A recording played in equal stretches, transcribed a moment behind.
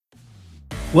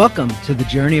Welcome to the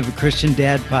Journey of a Christian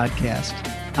Dad podcast.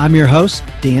 I'm your host,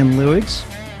 Dan Lewigs.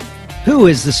 Who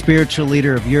is the spiritual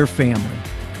leader of your family?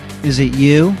 Is it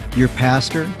you, your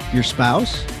pastor, your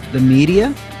spouse, the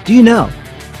media? Do you know?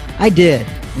 I did,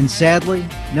 and sadly,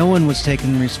 no one was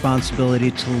taking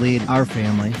responsibility to lead our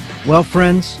family. Well,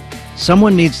 friends,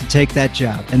 someone needs to take that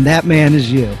job, and that man is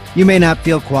you. You may not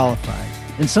feel qualified,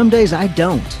 and some days I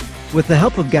don't. With the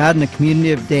help of God and a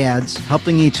community of dads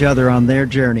helping each other on their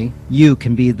journey, you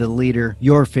can be the leader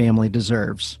your family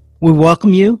deserves. We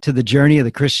welcome you to the Journey of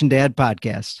the Christian Dad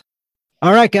podcast.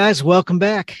 All right, guys, welcome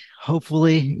back.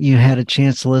 Hopefully you had a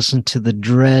chance to listen to the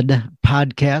Dread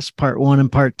podcast, part 1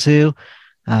 and part 2.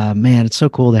 Man, it's so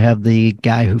cool to have the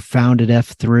guy who founded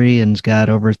F3 and's got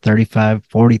over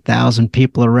 40,000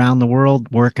 people around the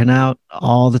world working out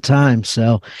all the time.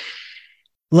 So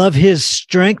love his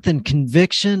strength and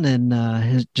conviction and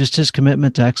his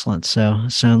commitment to excellence. So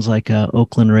sounds like a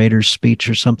Oakland Raiders speech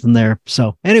or something there.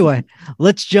 So anyway,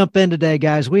 let's jump in today,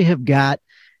 guys. We have got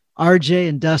RJ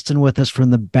and Dustin with us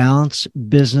from the Balanced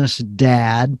Business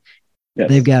Dad. Yes.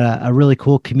 They've got a really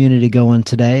cool community going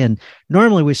today. And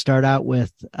normally we start out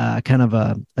with kind of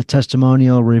a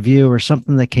testimonial review or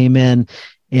something that came in.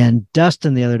 And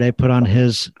Dustin the other day put on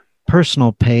his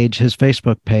personal page, his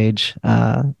Facebook page,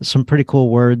 some pretty cool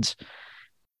words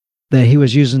that he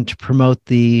was using to promote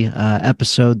the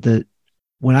episode that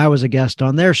when I was a guest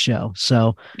on their show.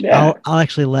 So yeah. I'll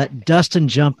actually let Dustin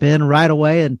jump in right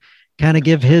away and kind of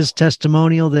give his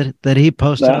testimonial that he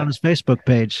posted on his Facebook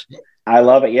page. I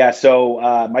love it. Yeah. So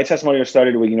my testimonial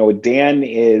started with Dan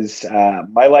is,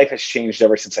 my life has changed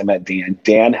ever since I met Dan.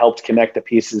 Dan helped connect the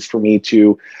pieces for me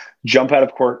to jump out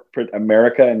of corporate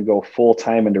America and go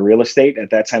full-time into real estate.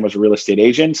 At that time I was a real estate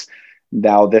agent.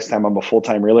 Now this time I'm a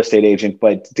full-time real estate agent,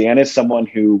 but Dan is someone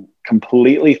who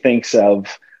completely thinks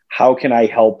of how can I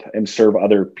help and serve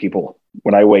other people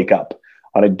when I wake up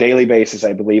on a daily basis.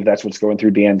 I believe that's what's going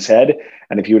through Dan's head.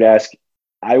 And if you would ask,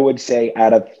 I would say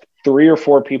out of 3 or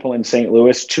 4 people in St.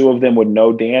 Louis, 2 of them would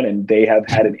know Dan and they have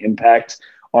had an impact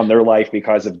on their life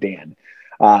because of Dan.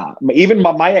 Even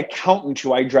my accountant,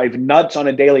 who I drive nuts on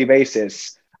a daily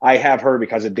basis, I have her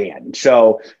because of Dan.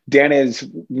 So Dan is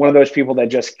one of those people that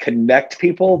just connect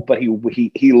people, but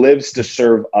he lives to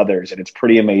serve others, and it's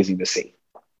pretty amazing to see.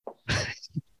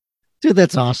 Dude,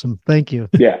 that's awesome. Thank you.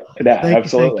 Yeah,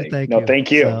 absolutely.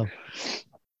 Thank you.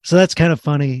 So that's kind of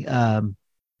funny.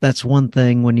 That's one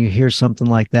thing when you hear something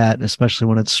like that, especially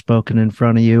when it's spoken in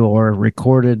front of you or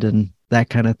recorded and that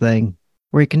kind of thing,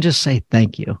 where you can just say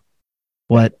thank you.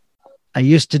 What I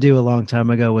used to do a long time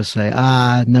ago was say,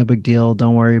 no big deal,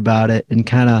 don't worry about it, and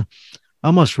kind of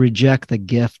almost reject the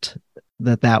gift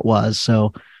that was.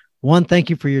 So one, thank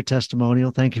you for your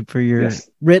testimonial. Thank you for your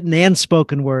written and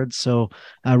spoken words. So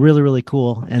really, really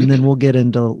cool. And then we'll get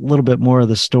into a little bit more of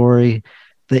the story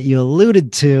that you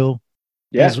alluded to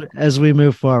as we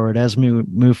move forward.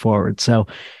 So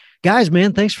guys,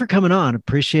 man, thanks for coming on.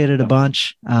 Appreciate it a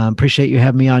bunch. Appreciate you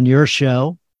having me on your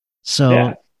show.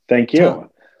 So thank you.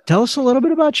 Tell us a little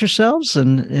bit about yourselves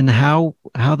and how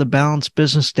the Balanced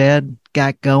Business Dad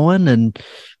got going, and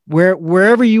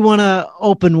wherever you want to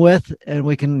open with, and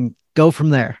we can go from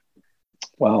there.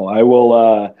 Well, I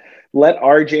will let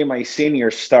RJ, my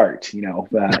senior, start.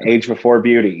 Age before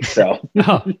beauty. So,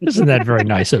 isn't that very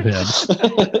nice of him?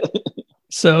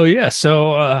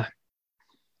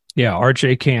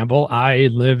 RJ Campbell. I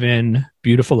live in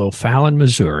beautiful O'Fallon,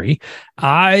 Missouri.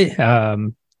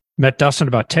 I met Dustin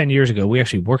about 10 years ago. We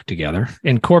actually worked together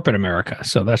in corporate America.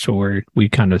 So that's where we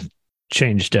kind of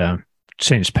changed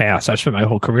paths. I spent my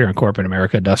whole career in corporate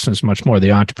America. Dustin's much more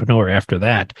the entrepreneur after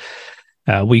that.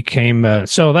 We came,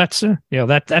 so that's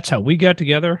how we got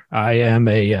together. I am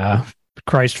a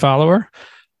Christ follower,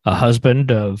 a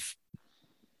husband of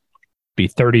be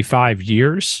 35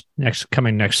 years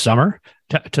coming next summer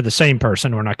to the same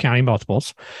person. We're not counting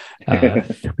multiples.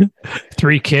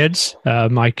 3 kids.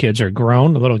 My kids are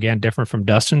grown, a little again different from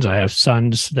Dustin's. I have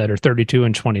sons that are 32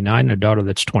 and 29, and a daughter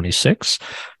that's 26.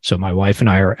 So my wife and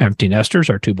I are empty nesters.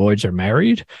 Our 2 boys are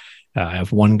married. I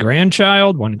have 1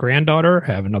 grandchild, 1 granddaughter.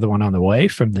 I have another one on the way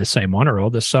from the same one, our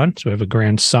oldest son. So we have a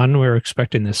grandson we're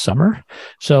expecting this summer.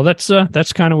 So that's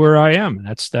kind of where I am.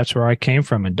 That's where I came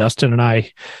from. And Dustin and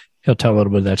I, he'll tell a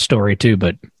little bit of that story too,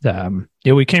 but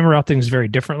we came around things very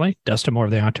differently. Dustin more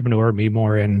of the entrepreneur, me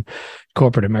more in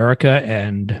corporate America.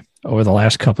 And over the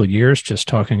last couple of years, just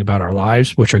talking about our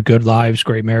lives, which are good lives,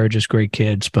 great marriages, great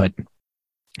kids, but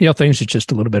things are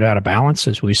just a little bit out of balance,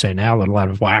 as we say now, a little out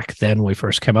of whack than when we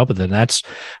first came up with it. And that's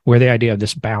where the idea of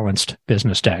this Balanced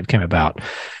Business Dad came about.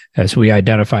 As we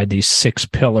identified these 6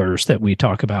 pillars that we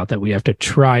talk about that we have to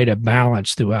try to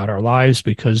balance throughout our lives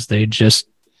because they just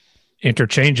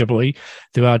interchangeably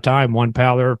throughout time. One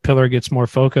pillar gets more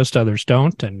focused, others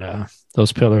don't. And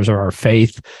those pillars are our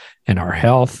faith and our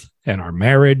health and our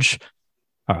marriage,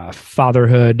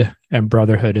 fatherhood and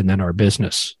brotherhood, and then our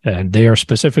business. And they are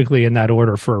specifically in that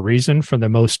order for a reason. From the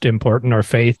most important, our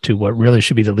faith, to what really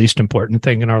should be the least important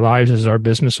thing in our lives is our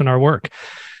business and our work.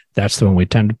 That's the one we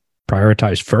tend to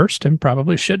prioritize first and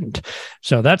probably shouldn't.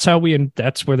 So that's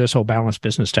where this whole balanced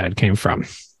business dad came from.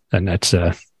 And that's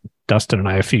Dustin and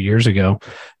I a few years ago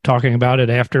talking about it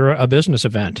after a business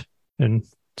event. And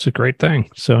it's a great thing.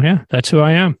 So yeah, that's who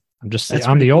I am.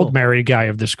 I'm the old married guy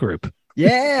of this group.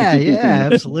 Yeah,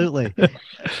 absolutely.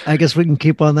 I guess we can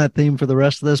keep on that theme for the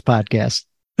rest of this podcast.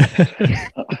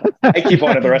 I keep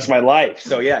on it the rest of my life.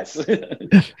 So yes.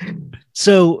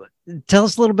 So tell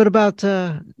us a little bit about,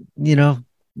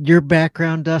 your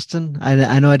background, Dustin.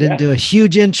 I know I didn't do a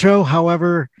huge intro.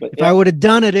 However, if I would have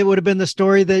done it, it would have been the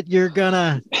story that you're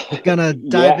gonna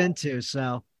dive into.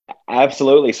 So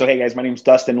absolutely. So hey guys, my name's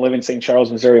Dustin. Live in St.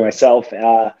 Charles, Missouri. Myself,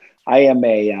 I am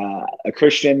a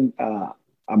Christian.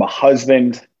 I'm a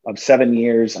husband of 7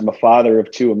 years. I'm a father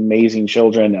of 2 amazing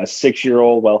children. A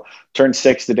 6-year-old, turned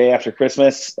 6 the day after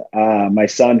Christmas. My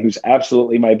son, who's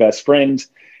absolutely my best friend.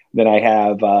 Then I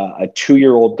have a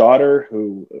 2-year-old daughter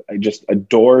who I just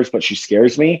adores, but she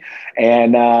scares me.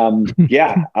 And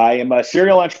I am a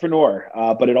serial entrepreneur,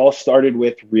 but it all started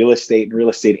with real estate and real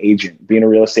estate agent, being a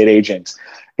real estate agent.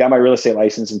 Got my real estate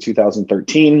license in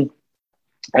 2013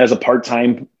 as a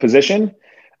part-time position.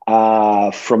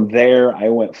 From there, I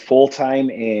went full-time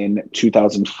in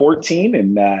 2014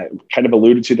 and kind of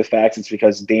alluded to the fact it's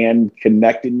because Dan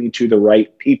connected me to the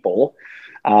right people.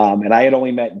 And I had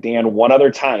only met Dan one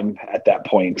other time at that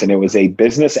point, and it was a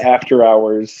business after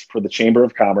hours for the Chamber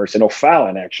of Commerce in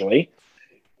O'Fallon, actually.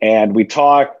 And we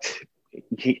talked.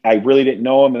 I really didn't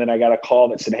know him, and then I got a call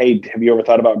that said, "Hey, have you ever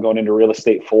thought about going into real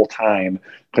estate full-time?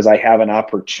 Because I have an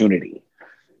opportunity."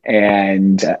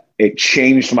 And it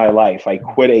changed my life. I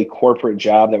quit a corporate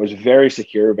job that was very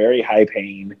secure, very high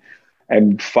paying,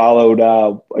 and followed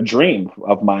a dream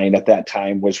of mine at that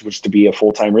time, which was to be a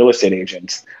full-time real estate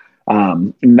agent.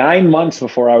 9 months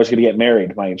before I was going to get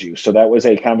married, mind you. So that was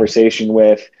a conversation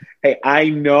with, hey, I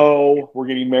know we're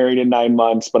getting married in 9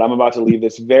 months, but I'm about to leave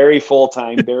this very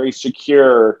full-time, very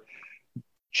secure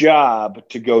job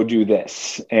to go do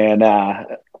this. And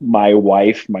my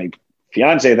wife, my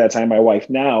fiance at that time, my wife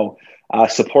now,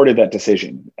 supported that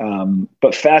decision.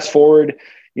 But fast forward,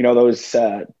 those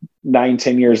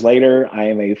 9-10 years later,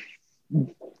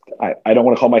 I don't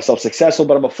want to call myself successful,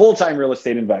 but I'm a full-time real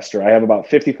estate investor. I have about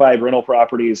 55 rental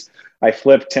properties. I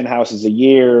flip 10 houses a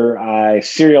year. I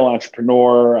serial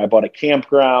entrepreneur. I bought a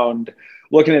campground,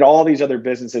 looking at all these other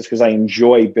businesses because I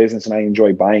enjoy business and I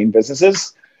enjoy buying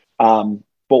businesses. But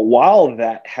while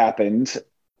that happened,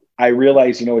 I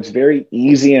realized, it's very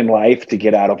easy in life to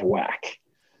get out of whack,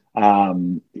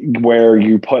 where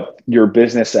you put your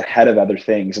business ahead of other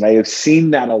things. And I have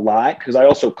seen that a lot because I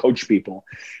also coach people,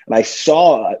 and I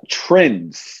saw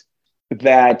trends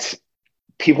that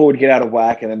people would get out of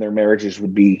whack and then their marriages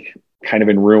would be kind of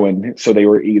in ruin. So they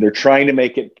were either trying to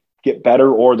make it get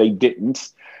better or they didn't,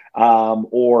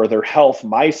 or their health.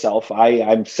 Myself,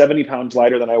 I'm 70 pounds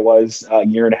lighter than I was a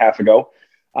year and a half ago.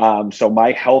 So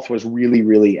my health was really,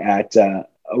 really at a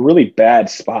really bad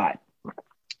spot.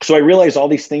 So I realized all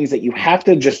these things that you have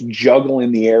to just juggle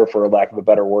in the air, for a lack of a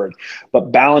better word,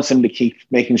 but balance them to keep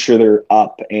making sure they're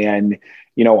up. And,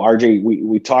 RJ,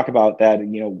 we talk about that.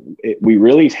 And, we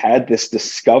really had this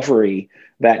discovery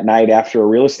that night after a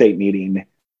real estate meeting.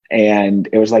 And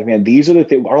it was like, man, these are the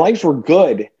things. Our lives were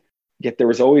good, yet there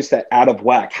was always that out of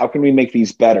whack. How can we make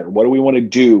these better? What do we want to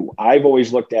do? I've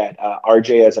always looked at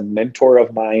RJ as a mentor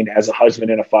of mine, as a husband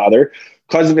and a father,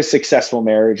 because of his successful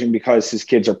marriage and because his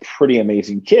kids are pretty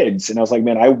amazing kids. And I was like,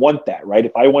 man, I want that, right?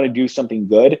 If I want to do something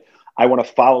good, I want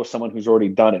to follow someone who's already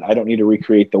done it. I don't need to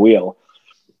recreate the wheel.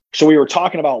 So we were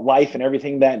talking about life and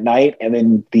everything that night. And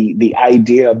then the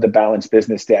idea of the Balanced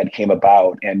Business Dad came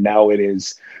about. And now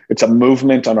it's a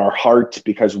movement on our heart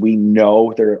because we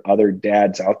know there are other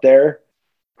dads out there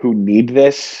who need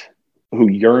this,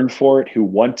 who yearn for it, who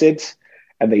want it.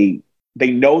 And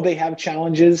they know they have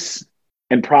challenges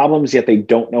and problems, yet they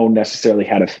don't know necessarily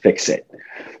how to fix it.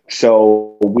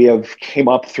 So we have came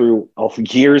up through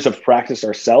years of practice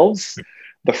ourselves,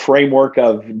 the framework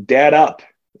of dad up.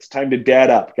 It's time to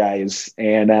dad up, guys.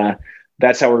 And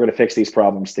that's how we're going to fix these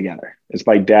problems together, is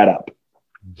by dad up.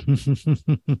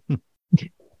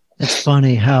 It's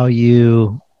funny how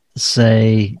you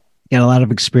say you got a lot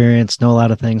of experience, know a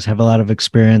lot of things, have a lot of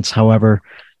experience. However,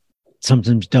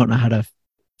 sometimes don't know how to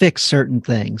fix certain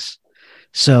things.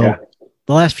 So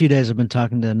the last few days I've been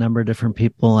talking to a number of different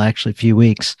people, actually a few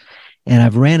weeks, and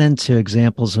I've ran into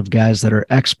examples of guys that are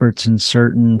experts in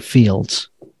certain fields.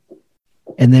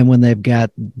 And then when they've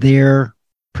got their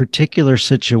particular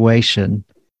situation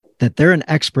that they're an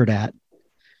expert at,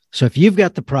 so if you've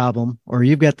got the problem or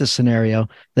you've got the scenario,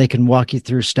 they can walk you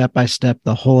through step by step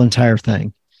the whole entire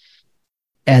thing.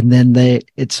 And then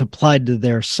it's applied to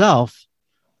their self,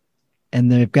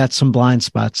 and they've got some blind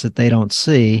spots that they don't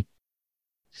see.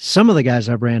 Some of the guys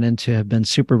I've ran into have been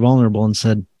super vulnerable and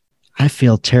said, I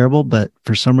feel terrible, but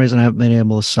for some reason I haven't been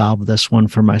able to solve this one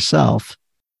for myself.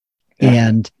 Yeah.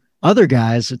 And other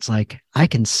guys, it's like, I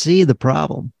can see the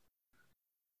problem.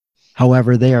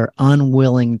 However, they are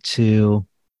unwilling to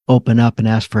open up and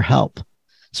ask for help.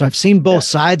 So I've seen both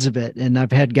sides of it. And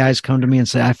I've had guys come to me and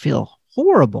say, I feel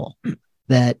horrible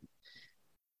that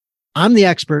I'm the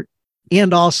expert.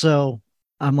 And also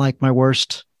I'm like my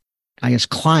worst, I guess,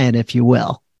 client, if you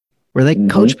will, where they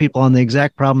coach people on the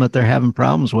exact problem that they're having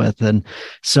problems with. And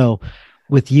so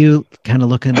with you kind of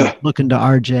looking to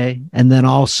RJ, and then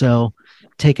also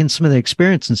taking some of the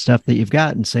experience and stuff that you've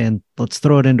got and saying, let's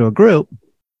throw it into a group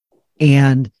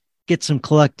and get some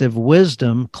collective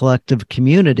wisdom, collective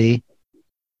community,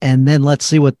 and then let's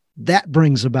see what that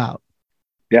brings about.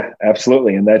 Yeah,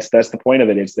 absolutely. And that's the point of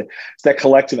it. It's that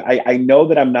collective. I know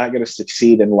that I'm not going to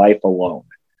succeed in life alone.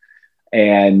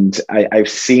 And I've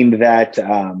seen that,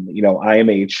 I am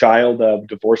a child of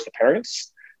divorced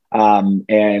parents.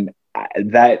 And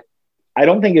that I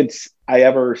don't think I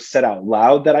ever said out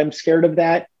loud that I'm scared of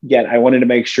that, yet I wanted to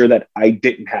make sure that I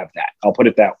didn't have that. I'll put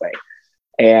it that way.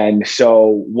 And so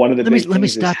one of the let me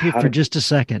stop you for just a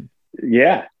second.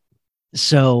 Yeah.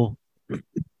 So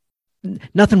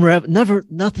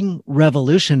nothing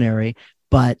revolutionary,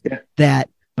 but that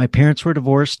my parents were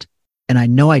divorced, and I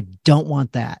know I don't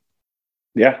want that.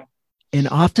 Yeah. And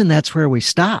often that's where we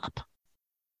stop.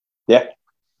 Yeah.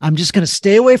 I'm just going to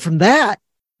stay away from that.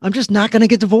 I'm just not going to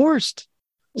get divorcot.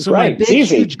 So my big,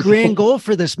 huge grand goal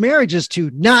for this marriage is to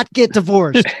not get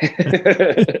divorced. And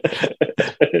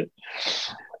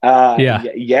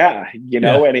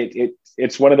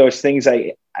it's one of those things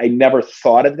I never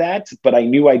thought of that, but I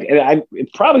knew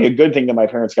it's probably a good thing that my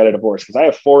parents got a divorce, because I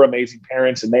have 4 amazing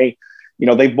parents, and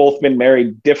they've both been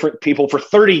married different people for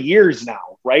 30 years now.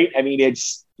 Right. I mean, it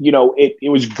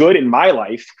was good in my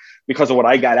life because of what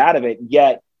I got out of it.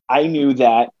 Yet I knew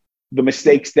that the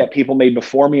mistakes that people made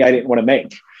before me, I didn't want to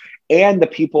make. And the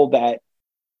people that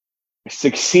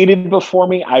succeeded before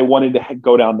me, I wanted to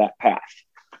go down that path.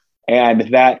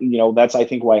 And that, that's, I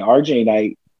think, why RJ and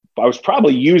I was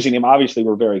probably using him. Obviously,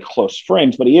 we're very close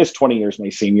friends, but he is 20 years my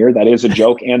senior. That is a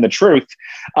joke and the truth.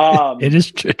 It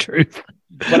is the truth.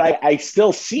 But I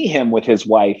still see him with his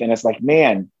wife, and it's like,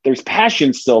 man, there's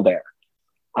passion still there.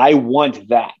 I want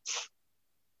that.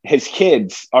 His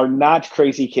kids are not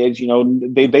crazy kids.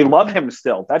 They love him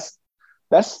still. That's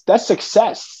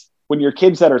success when your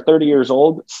kids that are 30 years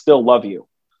old still love you.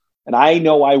 And I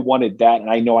know I wanted that,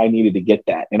 and I know I needed to get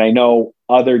that. And I know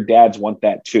other dads want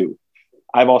that too.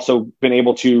 I've also been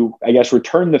able to, I guess,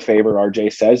 return the favor,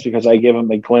 RJ says, because I give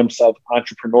him a glimpse of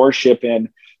entrepreneurship and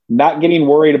not getting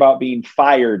worried about being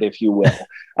fired, if you will,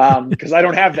 because I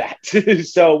don't have that.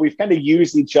 So we've kind of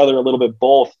used each other a little bit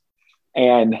both.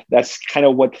 And that's kind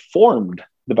of what formed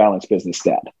the Balanced Business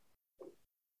Dad.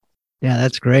 Yeah,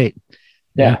 that's great.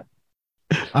 Yeah.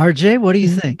 RJ, what do you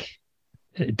think?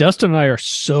 Dustin and I are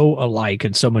so alike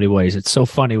in so many ways. It's so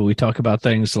funny when we talk about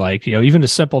things like, even the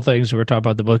simple things we were talking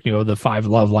about the book, the 5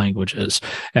 love languages,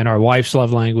 and our wife's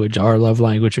love language, our love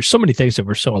language. There's so many things that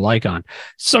we're so alike on.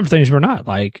 Some things we're not.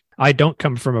 Like, I don't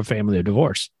come from a family of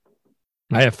divorce.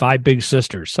 I have 5 big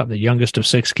sisters. I'm the youngest of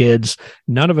 6 kids.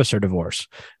 None of us are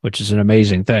divorced, which is an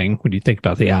amazing thing when you think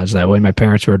about the odds that way. My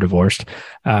parents were divorced.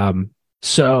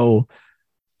 So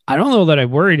I don't know that I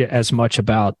worried as much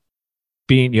about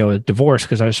being, divorced,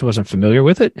 because I just wasn't familiar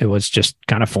with it. It was just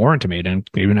kind of foreign to me. I didn't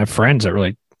even have friends that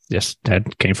really just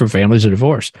came from families of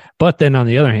divorce. But then on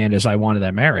the other hand, is I wanted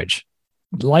that marriage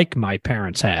like my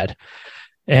parents had.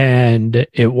 And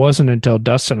it wasn't until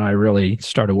Dustin and I really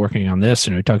started working on this,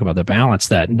 and we talk about the balance,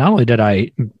 that not only did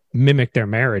I mimic their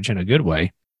marriage in a good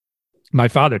way, my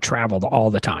father traveled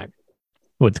all the time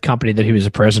with the company that he was the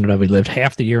president of. He lived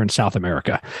half the year in South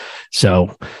America.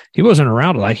 So he wasn't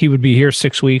around. Like, he would be here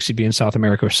 6 weeks. He'd be in South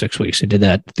America for 6 weeks. He did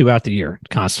that throughout the year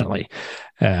constantly.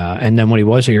 And then when he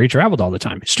was here, he traveled all the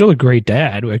time. He's still a great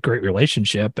dad. We had a great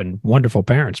relationship and wonderful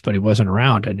parents, but he wasn't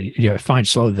around. And I find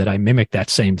slowly that I mimicked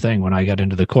that same thing when I got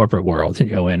into the corporate world,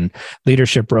 in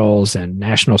leadership roles and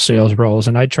national sales roles.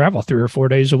 And I'd travel 3 or 4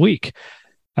 days a week.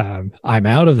 I'm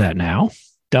out of that now.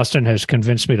 Dustin has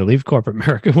convinced me to leave corporate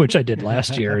America, which I did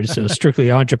last year. And so strictly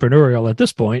entrepreneurial at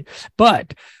this point.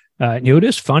 But it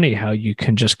is funny how you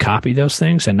can just copy those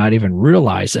things and not even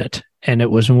realize it. And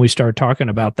it was when we started talking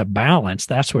about the balance,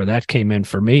 that's where that came in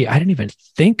for me. I didn't even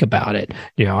think about it.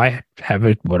 I have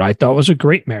what I thought was a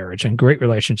great marriage and great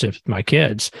relationships with my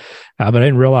kids, but I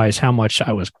didn't realize how much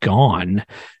I was gone.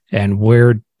 And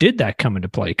where did that come into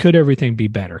play? Could everything be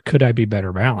better? Could I be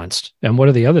better balanced? And what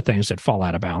are the other things that fall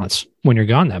out of balance when you're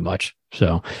gone that much?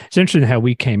 So it's interesting how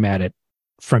we came at it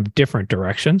from different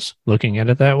directions, looking at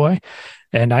it that way.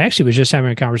 And I actually was just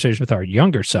having a conversation with our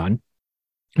younger son,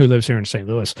 who lives here in St.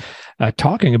 Louis,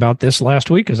 talking about this last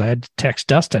week, as I had to text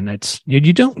Dustin. It's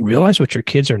you don't realize what your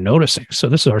kids are noticing. So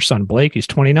this is our son Blake. He's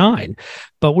 29,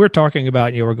 but we're talking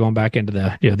about we're going back into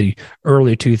the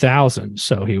early 2000s.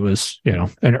 So he was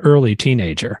an early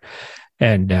teenager,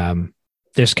 and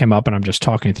this came up, and I'm just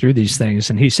talking through these things,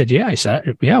 and he said, "Yeah," I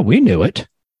said, "Yeah, we knew it."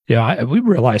 Yeah, we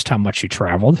realized how much he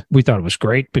traveled. We thought it was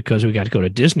great because we got to go to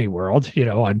Disney World,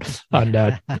 on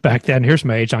back then. Here's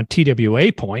my age, on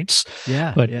TWA points.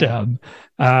 Yeah,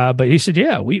 but he said,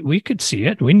 yeah, we could see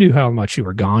it. We knew how much you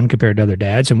were gone compared to other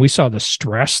dads, and we saw the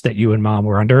stress that you and mom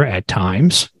were under at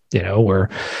times. Where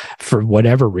for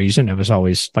whatever reason, it was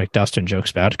always like Dustin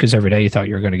jokes about, because every day you thought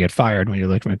you were going to get fired when you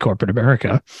looked at corporate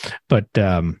America, but.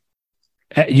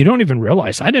 You don't even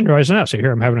realize. I didn't realize now. So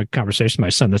here I'm having a conversation with my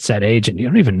son that's that age, and you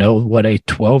don't even know what a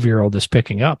 12-year-old is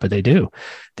picking up, but they do.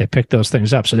 They pick those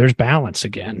things up. So there's balance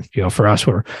again. For us,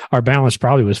 where our balance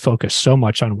probably was focused so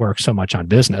much on work, so much on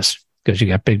business, because you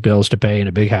got big bills to pay and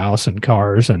a big house and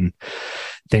cars, and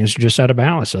things are just out of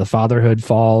balance. So the fatherhood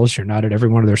falls. You're not at every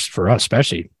one of those, for us,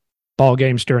 especially ball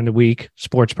games during the week,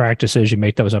 sports practices. You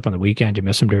make those up on the weekend. You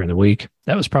miss them during the week.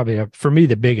 That was probably, for me,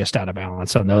 the biggest out of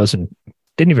balance on those. And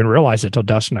didn't even realize it until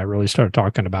Dustin and I really started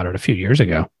talking about it a few years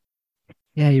ago.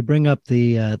 Yeah, you bring up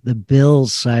the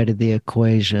bills side of the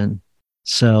equation.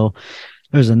 So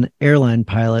there's an airline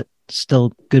pilot,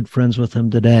 still good friends with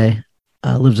him today,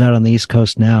 lives out on the East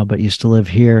Coast now, but used to live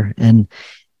here. And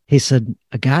he said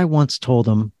a guy once told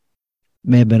him,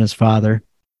 may have been his father,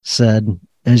 said,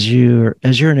 as you're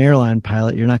an airline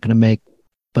pilot, you're not going to make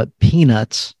but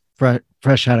peanuts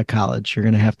fresh out of college. You're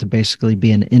going to have to basically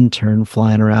be an intern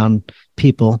flying around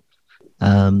people.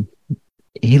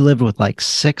 He lived with like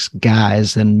 6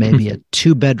 guys in maybe a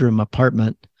 2-bedroom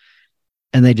apartment,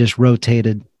 and they just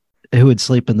rotated who would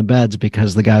sleep in the beds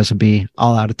because the guys would be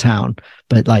all out of town,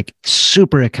 but like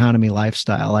super economy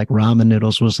lifestyle, like ramen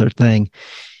noodles was their thing.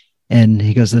 And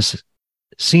he goes, this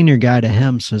senior guy to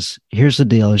him says, here's the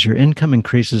deal. As your income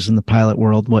increases in the pilot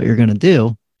world, what you're going to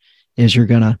do is you're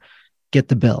going to get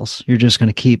the bills. You're just going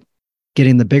to keep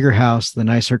getting the bigger house, the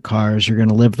nicer cars. You're going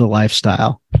to live the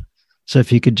lifestyle. So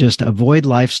if you could just avoid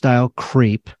lifestyle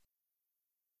creep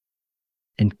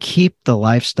and keep the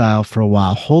lifestyle for a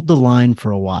while, hold the line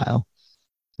for a while.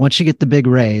 Once you get the big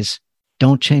raise,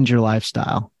 don't change your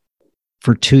lifestyle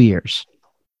for 2 years.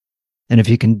 And if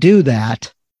you can do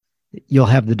that, you'll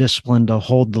have the discipline to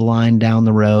hold the line down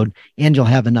the road, and you'll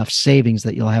have enough savings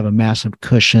that you'll have a massive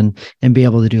cushion and be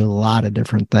able to do a lot of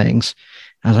different things.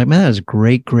 I was like, man, that is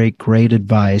great, great, great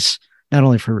advice, not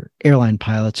only for airline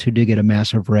pilots who do get a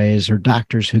massive raise or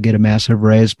doctors who get a massive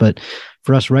raise, but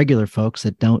for us regular folks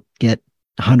that don't get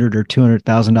 $100,000 or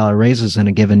 $200,000 raises in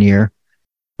a given year.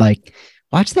 Like,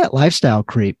 watch that lifestyle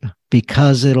creep,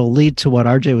 because it'll lead to what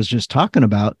RJ was just talking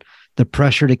about, the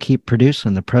pressure to keep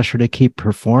producing, the pressure to keep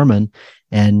performing.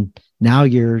 And now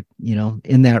you're,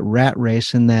 in that rat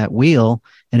race, in that wheel,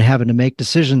 and having to make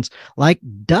decisions like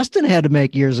Dustin had to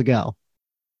make years ago.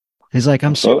 He's like,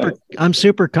 I'm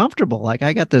super comfortable. Like,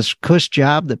 I got this cush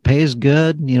job that pays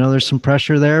good. There's some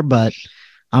pressure there, but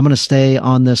I'm going to stay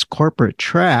on this corporate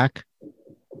track,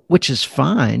 which is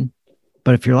fine.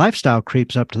 But if your lifestyle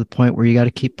creeps up to the point where you got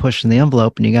to keep pushing the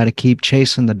envelope and you got to keep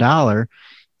chasing the dollar,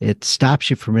 it stops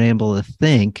you from being able to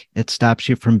think. It stops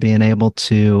you from being able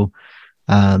to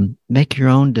make your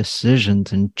own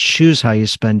decisions and choose how you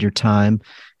spend your time.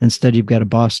 Instead, you've got a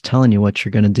boss telling you what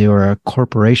you're going to do, or a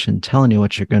corporation telling you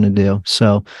what you're going to do.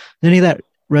 So, any of that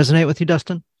resonate with you,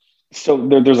 Dustin? So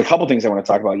there's a couple things I want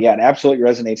to talk about. Yeah, it absolutely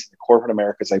resonates in the corporate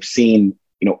Americas. I've seen,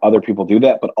 other people do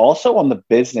that, but also on the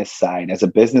business side, as a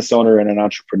business owner and an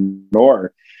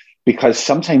entrepreneur, because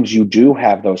sometimes you do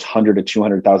have those $100,000 to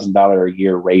 $200,000 a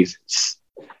year raises,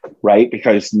 right?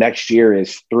 Because next year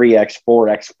is 3x,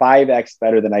 4x, 5x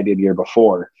better than I did year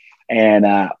before. And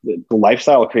the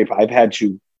lifestyle creep I've had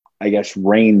to, I guess,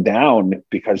 rein down,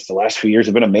 because the last few years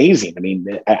have been amazing. I mean,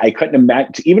 I couldn't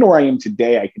imagine, even where I am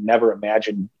today, I could never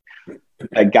imagine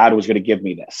that God was going to give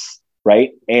me this.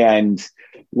 right? And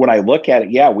when I look at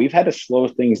it, yeah, we've had to slow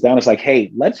things down. It's like,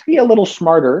 hey, let's be a little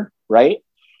smarter, right?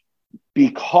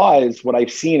 Because what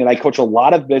I've seen, and I coach a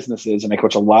lot of businesses and I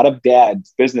coach a lot of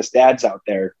business dads out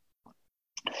there,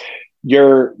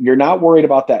 you're not worried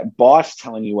about that boss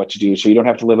telling you what to do. So you don't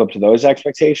have to live up to those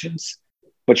expectations,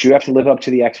 but you have to live up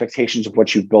to the expectations of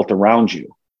what you've built around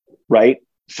you, right?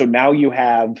 So now you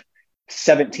have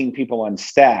 17 people on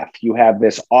staff, you have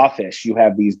this office, you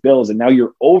have these bills, and now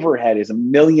your overhead is $1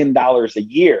 million a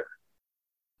year,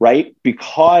 right?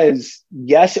 Because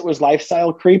yes, it was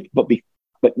lifestyle creep,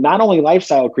 but not only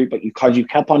lifestyle creep, but because you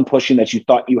kept on pushing that you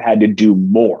thought you had to do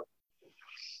more,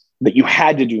 that you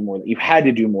had to do more, that you had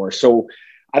to do more. So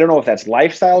I don't know if that's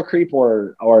lifestyle creep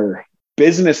or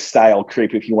business style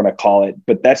creep, if you want to call it,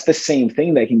 but that's the same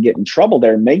thing that can get in trouble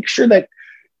there. Make sure that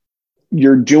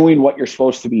you're doing what you're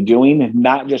supposed to be doing and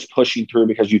not just pushing through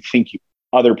because you think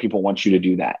other people want you to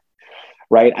do that,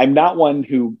 right? I'm not one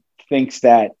who thinks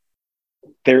that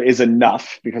there is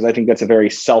enough, because I think that's a very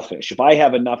selfish. If I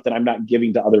have enough, then I'm not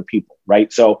giving to other people,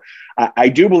 right? So I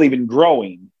do believe in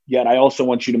growing, yet I also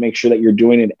want you to make sure that you're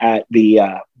doing it at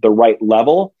the right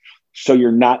level, so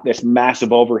you're not this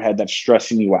massive overhead that's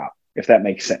stressing you out, if that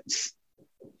makes sense.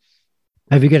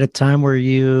 Have you got a time where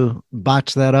you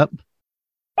botched that up?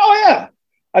 Oh yeah.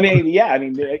 I mean,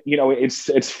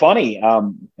 it's funny.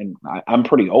 And I'm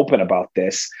pretty open about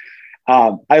this.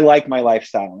 I like my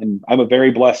lifestyle and I'm a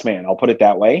very blessed man. I'll put it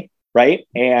that way. Right.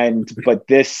 But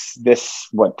this,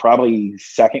 probably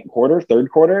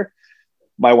third quarter,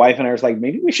 my wife and I was like,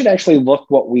 maybe we should actually look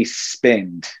what we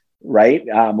spend. Right.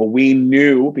 We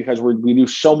knew, because we do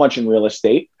so much in real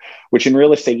estate, which in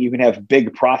real estate, you can have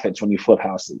big profits when you flip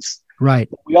houses. Right.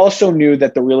 We also knew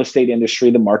that the real estate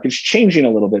industry, the market's changing a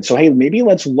little bit. So, hey, maybe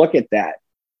let's look at that.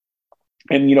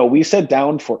 And, we sat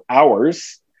down for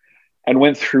hours and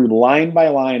went through line by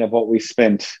line of what we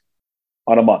spent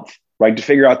on a month, right? To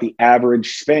figure out the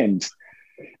average spend.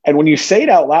 And when you say it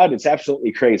out loud, it's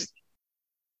absolutely crazy.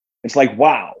 It's like,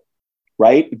 wow,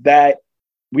 right? That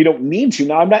we don't need to.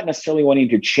 Now, I'm not necessarily wanting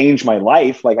to change my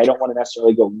life. Like, I don't want to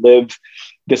necessarily go live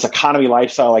this economy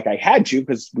lifestyle like I had to,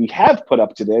 because we have put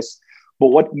up to this. But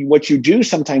what you do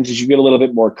sometimes is you get a little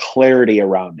bit more clarity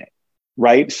around it,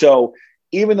 right? So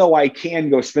even though I can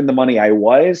go spend the money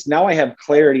now I have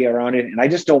clarity around it, and I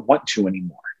just don't want to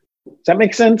anymore. Does that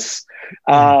make sense?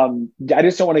 I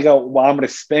just don't want to go, well, I'm going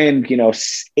to spend,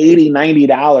 $80,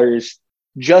 $90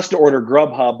 just to order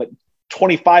Grubhub, but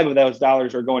 25 of those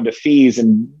dollars are going to fees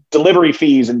and delivery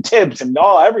fees and tips and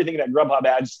everything that Grubhub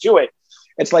adds to it.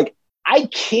 It's like, I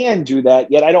can do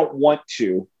that, yet I don't want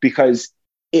to, because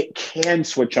it can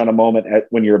switch on a moment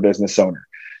when you're a business owner,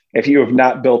 if you have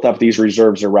not built up these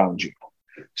reserves around you.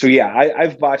 So yeah,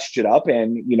 I've botched it up,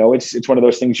 and it's one of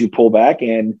those things you pull back.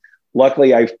 And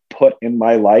luckily, I've put in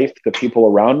my life the people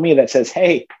around me that says,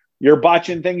 "Hey, you're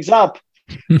botching things up,"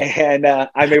 and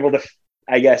I'm able to,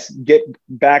 I guess, get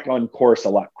back on course a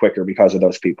lot quicker because of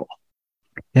those people.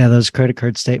 Yeah, those credit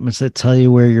card statements that tell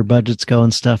you where your budgets go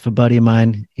and stuff. A buddy of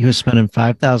mine, he was spending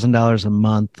 $5,000 a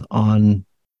month on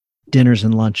dinners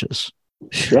and lunches.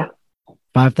 Yeah.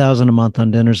 $5,000 a month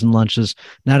on dinners and lunches,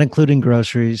 not including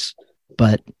groceries,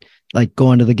 but like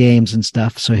going to the games and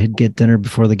stuff. So he'd get dinner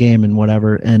before the game and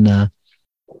whatever. And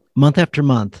month after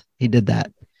month, he did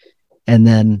that. And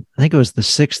then I think it was the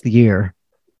 6th year,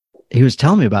 he was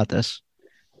telling me about this.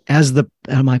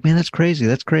 I'm like, man, that's crazy.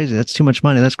 That's crazy. That's too much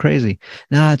money. That's crazy.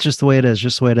 No, it's just the way it is.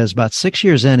 Just the way it is. About 6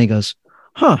 years in, he goes,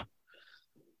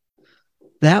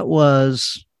 that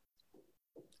was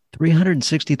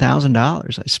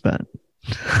 $360,000 I spent.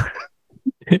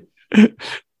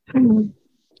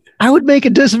 I would make a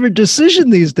different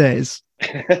decision these days.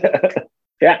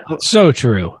 Yeah. So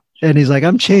true. And he's like,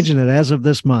 I'm changing it as of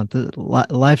this month.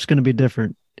 Life's going to be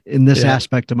different in this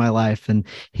aspect of my life. And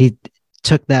he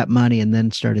took that money and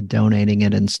then started donating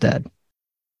it instead.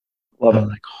 Love it.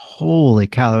 Like, holy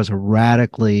cow, that was a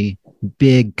radically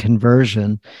big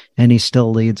conversion. And he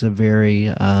still leads a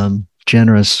very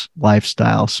generous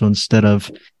lifestyle. So instead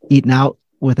of eating out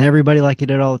with everybody like he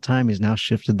did all the time, he's now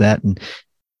shifted that and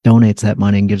donates that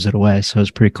money and gives it away. So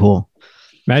it's pretty cool.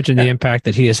 Imagine the impact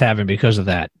that he is having because of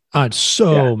that on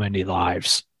so many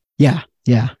lives. Yeah.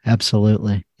 Yeah,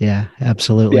 absolutely. Yeah,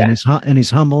 absolutely. Yeah. And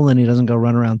he's humble, and he doesn't go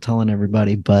run around telling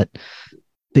everybody, but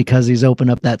because he's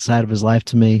opened up that side of his life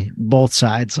to me, both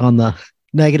sides, on the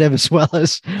negative as well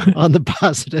as on the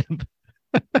positive.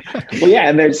 Well, yeah,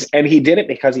 and he did it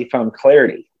because he found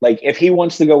clarity. Like, if he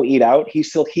wants to go eat out, he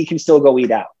can still go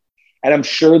eat out. And I'm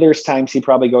sure there's times he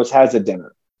probably has a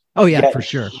dinner. Oh yeah, for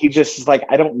sure. He just is like,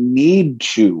 I don't need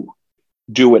to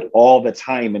do it all the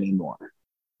time anymore.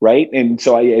 right? And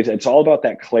so it's all about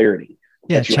that clarity.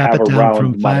 Yeah, that you chop have it down around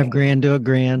from money. $5,000 to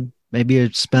 $1,000. Maybe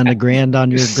you spend $1,000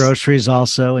 on your groceries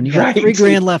also, and you got Right.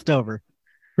 $3,000 left over.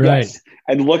 Right. Yes.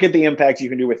 And look at the impact you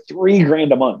can do with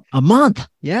 $3,000 a month. A month.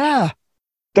 Yeah.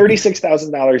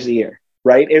 $36,000 a year.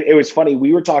 Right. It was funny.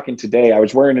 We were talking today. I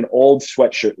was wearing an old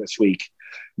sweatshirt this week.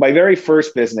 My very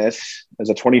first business as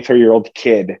a 23-year-old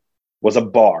kid was a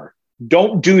bar.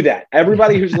 Don't do that.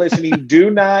 Everybody who's listening,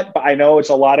 do not. I know it's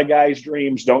a lot of guys'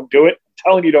 dreams. Don't do it.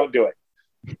 I'm telling you, don't do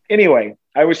it. Anyway,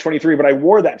 I was 23, but I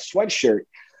wore that sweatshirt,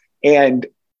 and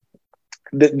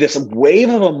this wave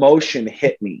of emotion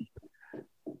hit me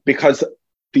because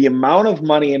the amount of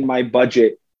money in my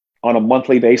budget on a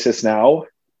monthly basis now,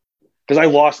 because I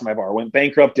lost my bar, went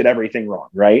bankrupt, did everything wrong,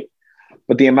 right?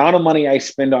 But the amount of money I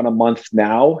spend on a month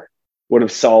now would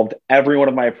have solved every one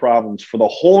of my problems for the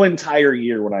whole entire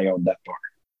year when I owned that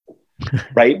bar,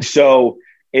 right? So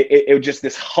it was just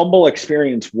this humble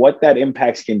experience, what that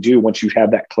impacts can do once you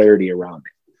have that clarity around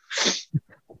it.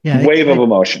 Yeah, Wave of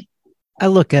emotion. I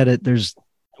look at it, there's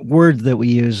words that we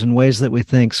use and ways that we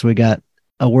think. So we got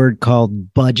a word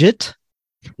called budget.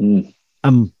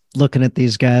 I'm looking at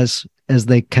these guys as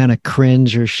they kind of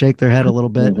cringe or shake their head a little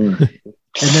bit. Mm-hmm.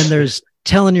 And then there's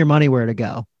telling your money where to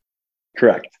go.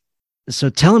 Correct. So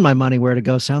telling my money where to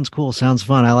go sounds cool, sounds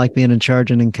fun. I like being in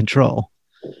charge and in control.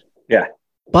 Yeah.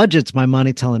 Budget's my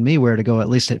money telling me where to go. At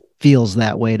least it feels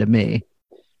that way to me.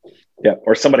 Yeah.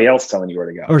 Or somebody else telling you where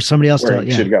to go. Or somebody else telling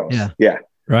you should go. Yeah.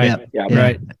 Right. Yeah.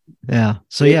 Right. Yeah.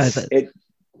 So the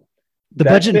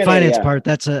budget and finance part,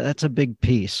 that's a big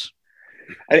piece.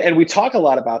 And we talk a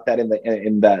lot about that in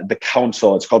the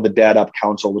council. It's called the Dad Up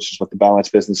Council, which is what the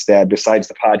Balanced Business Dad, besides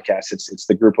the podcast, it's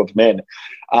the group of men.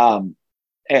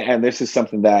 And this is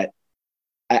something that,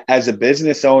 as a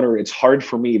business owner, it's hard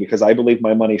for me because I believe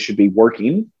my money should be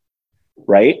working,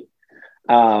 right?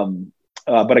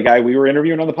 But a guy we were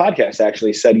interviewing on the podcast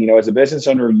actually said, as a business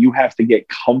owner, you have to get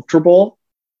comfortable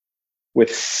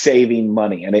with saving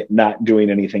money and it not doing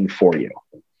anything for you,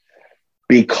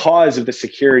 because of the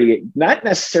security it not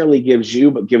necessarily gives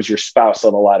you, but gives your spouse a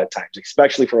lot of times,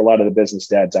 especially for a lot of the business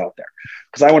dads out there.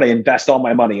 Because I want to invest all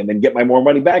my money and then get my more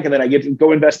money back, and then I get to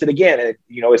go invest it again. And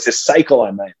it's this cycle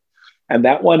on that. And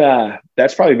that one,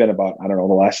 that's probably been about, the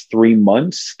last 3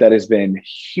 months that has been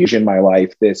huge in my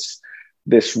life. This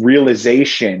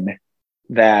realization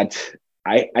that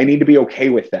I need to be okay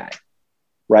with that,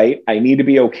 right? I need to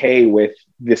be okay with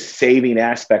the saving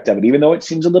aspect of it, even though it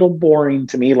seems a little boring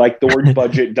to me, like the word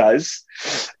budget does.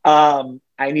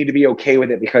 I need to be okay with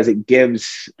it because it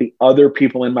gives the other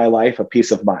people in my life a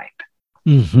peace of mind.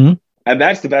 Mm-hmm. And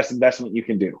that's the best investment you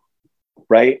can do,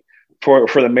 right? For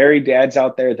the married dads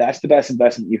out there, that's the best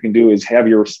investment you can do, is have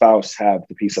your spouse have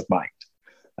the peace of mind.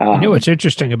 What's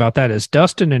interesting about that is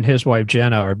Dustin and his wife,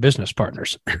 Jenna, are business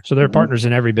partners. So they're partners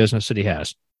in every business that he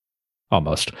has,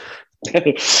 almost.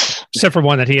 Except for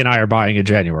one that he and I are buying in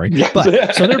January.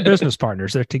 But so they're business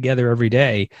partners. They're together every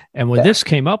day. And when this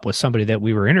came up with somebody that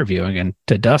we were interviewing, and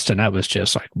to Dustin, I was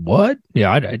just like, what?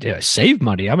 Yeah, I save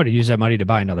money. I'm going to use that money to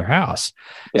buy another house.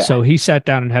 Yeah. So he sat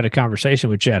down and had a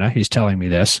conversation with Jenna. He's telling me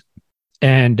this.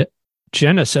 And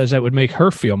Jenna says that would make her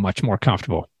feel much more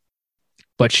comfortable.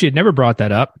 But she had never brought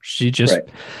that up. She just,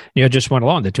 just went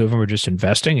along. The two of them were just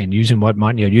investing and using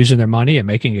using their money and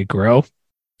making it grow.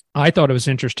 I thought it was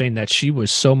interesting that she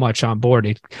was so much on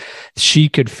board. She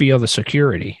could feel the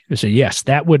security. I said, yes,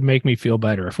 that would make me feel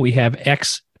better. If we have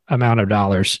X amount of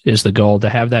dollars is the goal, to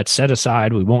have that set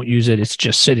aside. We won't use it. It's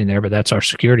just sitting there, but that's our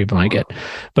security blanket.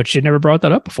 But she never brought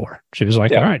that up before. She was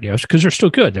like, all right, because they're still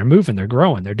good. They're moving, they're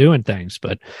growing, they're doing things.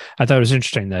 But I thought it was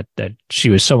interesting that she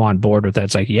was so on board with that.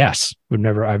 It's like, yes, I've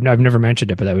never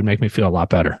mentioned it, but that would make me feel a lot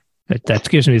better. That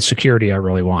gives me the security I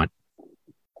really want.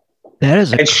 That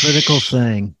is a critical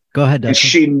thing. Go ahead,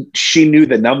 Dustin. And she knew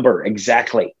the number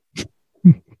exactly.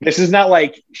 This is not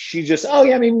like she just, we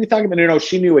talking about, no,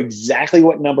 she knew exactly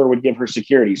what number would give her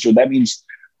security. So that means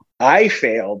I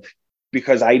failed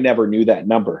because I never knew that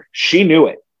number. She knew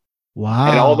it.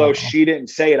 Wow. And although she didn't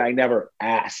say it, I never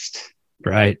asked.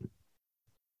 Right.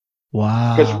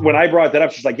 Wow. Because when I brought that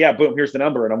up, she's like, yeah, boom, here's the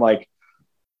number. And I'm like,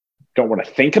 don't want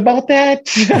to think about that.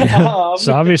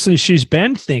 So obviously she's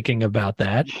been thinking about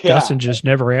that. Yeah. Dustin just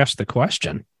never asked the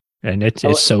question. And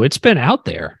it's been out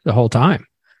there the whole time.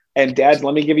 And dads,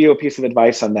 let me give you a piece of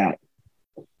advice on that.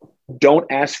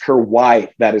 Don't ask her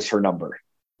why that is her number.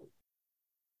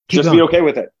 Just be okay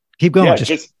with it. Keep going.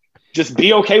 Yeah, just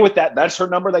be okay with that. That's her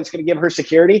number. That's going to give her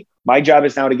security. My job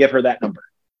is now to give her that number.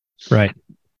 Right.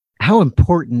 How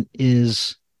important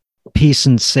is peace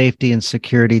and safety and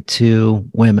security to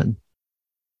women?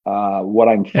 What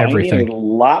I'm finding, a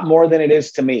lot more than it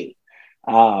is to me.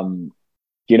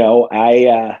 You know,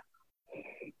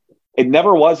 it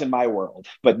never was in my world,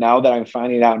 but now that I'm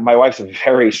finding out, my wife's a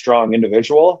very strong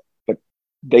individual, but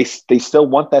they still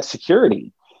want that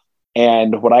security.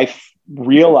 And what I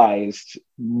realized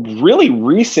really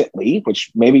recently,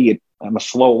 which maybe I'm a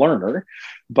slow learner,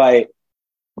 but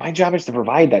my job is to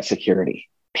provide that security,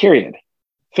 period.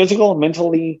 Physical,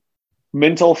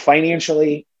 mental,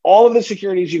 financially, all of the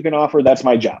securities you can offer, that's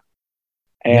my job.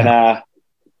 And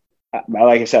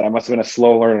like I said, I must have been a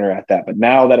slow learner at that. But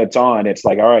now that it's on, it's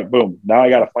like, all right, boom. Now I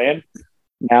got a plan.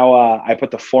 Now I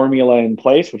put the formula in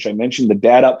place, which I mentioned, the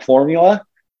dad up formula,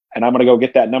 and I'm going to go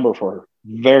get that number for her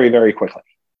very, very quickly.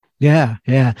 Yeah.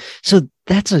 Yeah. So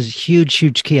that's a huge,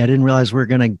 huge key. I didn't realize we were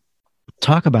going to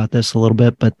talk about this a little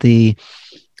bit, but the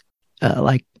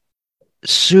like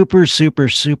super, super,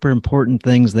 super important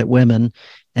things that women,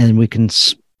 and we can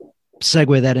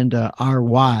segue that into our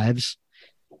wives,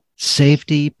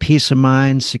 safety, peace of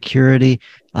mind, security,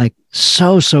 like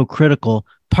so critical.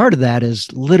 Part of that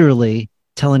is literally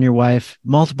telling your wife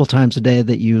multiple times a day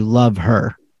that you love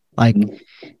her. Like,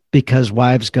 because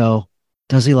wives go,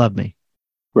 does he love me?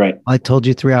 Right. I told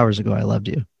you 3 hours ago I loved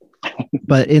you.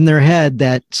 But in their head,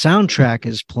 that soundtrack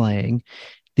is playing.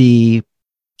 The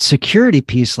security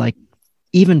piece, like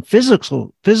even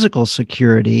physical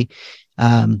security.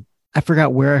 I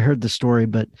forgot where I heard the story,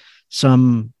 but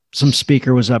some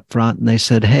speaker was up front and they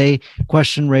said, hey,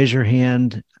 question, raise your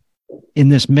hand. In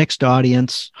this mixed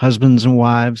audience, husbands and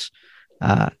wives,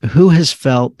 who has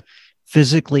felt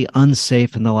physically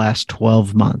unsafe in the last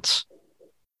 12 months?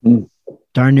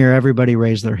 Darn near everybody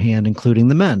raised their hand, including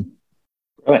the men.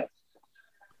 Right.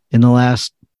 In the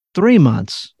last 3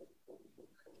 months,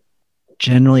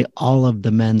 generally all of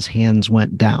the men's hands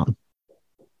went down.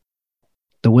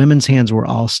 The women's hands were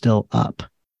all still up.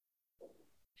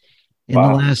 In the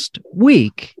last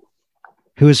week,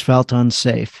 who has felt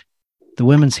unsafe? The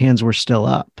women's hands were still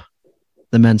up.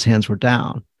 The men's hands were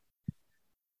down.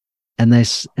 And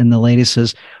the lady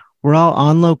says, we're all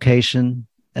on location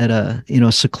at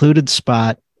a secluded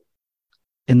spot.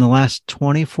 In the last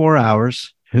 24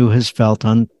 hours, who has felt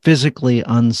physically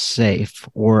unsafe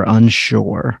or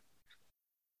unsure?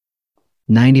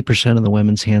 90% of the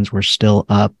women's hands were still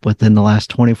up within the last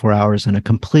 24 hours in a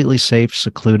completely safe,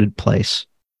 secluded place.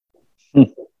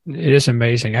 It is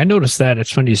amazing. I noticed that.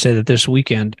 It's funny you say that this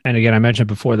weekend. And again, I mentioned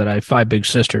before that I have 5 big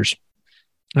sisters,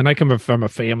 and I come from a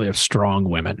family of strong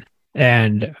women.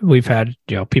 And we've had,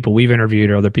 people we've interviewed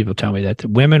or other people tell me that the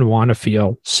women want to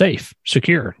feel safe,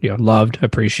 secure, loved,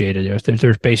 appreciated.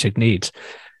 There's basic needs.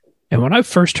 And when I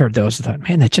first heard those, I thought,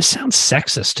 man, that just sounds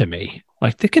sexist to me.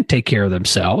 Like, they can take care of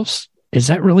themselves. Is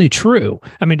that really true?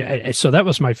 I mean, so that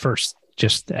was my first,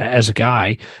 just as a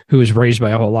guy who was raised by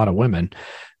a whole lot of women.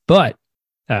 But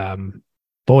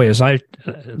boy, as I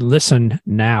listen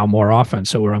now more often,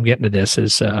 so where I'm getting to this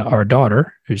is our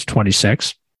daughter, who's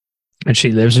 26, and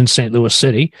she lives in St. Louis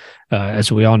City,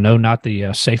 as we all know, not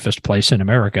the safest place in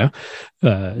America.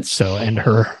 And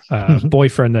her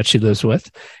boyfriend that she lives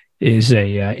with is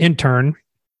a intern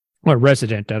or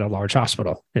resident at a large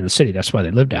hospital in the city. That's why they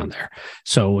live down there.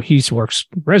 So he works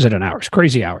resident hours,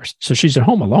 crazy hours. So she's at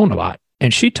home alone a lot.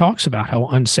 And she talks about how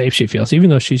unsafe she feels, even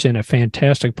though she's in a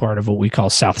fantastic part of what we call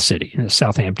South City, in the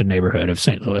Southampton neighborhood of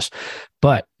St. Louis.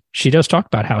 But she does talk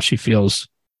about how she feels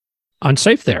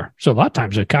unsafe there. So a lot of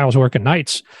times if Kyle's working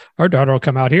nights, our daughter will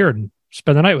come out here and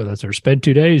spend the night with us or spend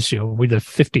 2 days. We live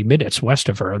 50 minutes west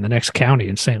of her in the next county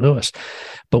in St. Louis.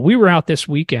 But we were out this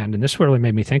weekend, and this really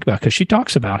made me think about, because she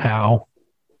talks about how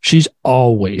she's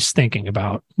always thinking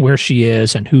about where she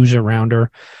is and who's around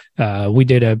her. We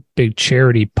did a big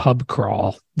charity pub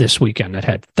crawl this weekend that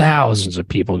had thousands of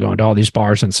people going to all these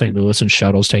bars in St. Louis and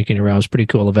shuttles taking around. It was a pretty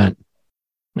cool event.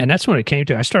 And that's when it came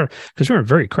to, I started, because we were in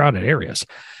very crowded areas.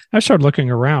 I started looking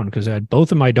around because I had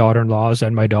both of my daughter-in-laws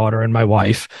and my daughter and my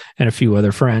wife and a few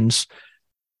other friends.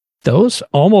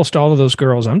 Almost all of those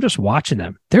girls, I'm just watching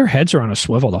them. Their heads are on a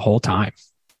swivel the whole time.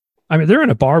 I mean, they're in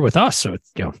a bar with us. So,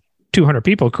 200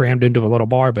 people crammed into a little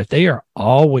bar, but they are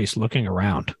always looking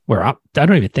around where I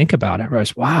don't even think about it. I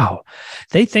realize, wow,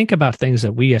 they think about things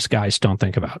that we as guys don't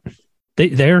think about.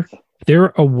 They're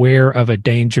aware of a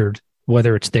danger,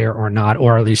 whether it's there or not,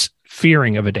 or at least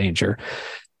fearing of a danger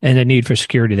and a need for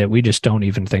security that we just don't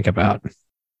even think about.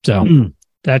 So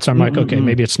I'm like, okay,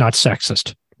 maybe it's not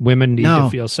sexist. Women need to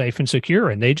feel safe and secure,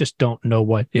 and they just don't know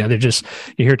what, you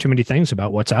hear too many things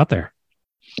about what's out there.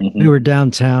 We were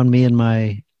downtown, me and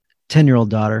my 10-year-old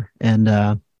daughter, and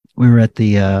we were at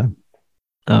the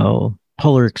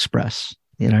Polar Express.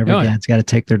 Every dad's got to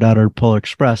take their daughter to Polar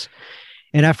Express.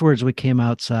 And afterwards, we came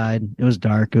outside. It was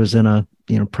dark. It was in a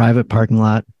private parking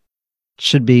lot.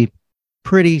 Should be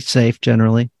pretty safe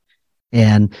generally.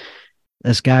 And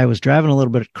this guy was driving a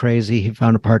little bit crazy. He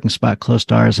found a parking spot close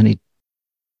to ours and he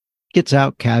gets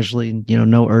out casually,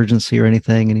 no urgency or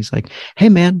anything. And he's like, "Hey,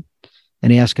 man."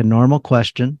 And he asked a normal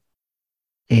question.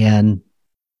 And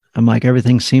I'm like,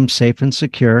 everything seems safe and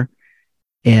secure.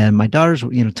 And my daughter's,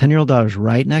 10-year-old daughter's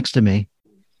right next to me.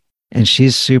 And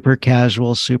she's super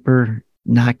casual, super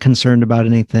not concerned about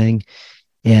anything.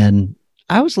 And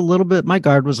my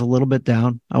guard was a little bit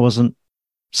down. I wasn't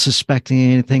suspecting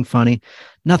anything funny.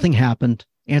 Nothing happened.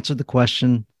 Answered the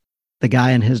question. The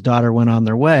guy and his daughter went on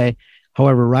their way.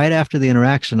 However, right after the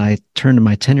interaction, I turned to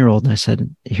my 10-year-old and I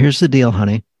said, "Here's the deal,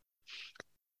 honey.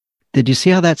 Did you see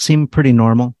how that seemed pretty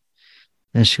normal?"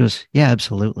 And she goes, "Yeah,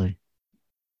 absolutely."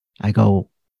 I go,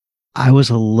 I was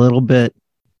a little bit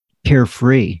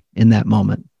carefree in that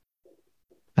moment.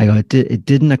 I go, it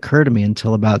didn't occur to me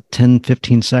until about 10,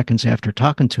 15 seconds after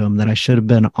talking to him that I should have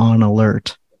been on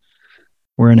alert.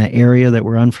 We're in an area that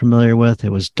we're unfamiliar with.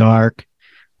 It was dark.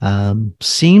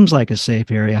 Seems like a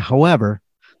safe area. However,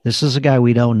 this is a guy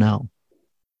we don't know.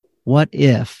 What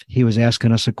if he was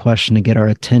asking us a question to get our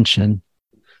attention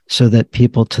so that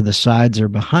people to the sides or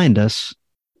behind us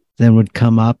then would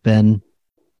come up and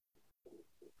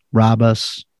rob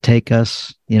us, take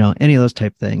us, any of those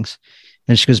type things.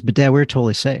 And she goes, "But Dad, we're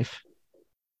totally safe."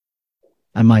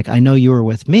 I'm like, "I know you were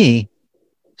with me,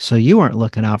 so you weren't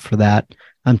looking out for that.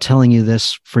 I'm telling you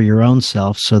this for your own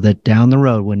self so that down the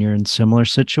road, when you're in similar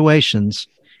situations,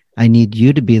 I need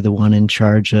you to be the one in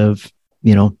charge of,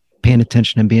 paying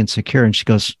attention and being secure." And she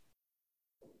goes,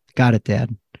 "Got it,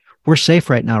 Dad. We're safe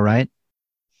right now, right?"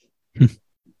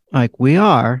 Like, we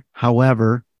are.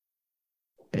 However,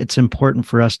 it's important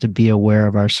for us to be aware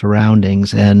of our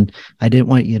surroundings. And I didn't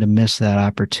want you to miss that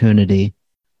opportunity.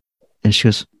 And she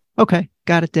goes, "Okay,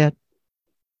 got it, Dad."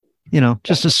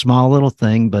 Just a small little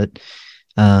thing. But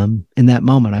in that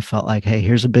moment, I felt like, hey,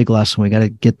 here's a big lesson. We got to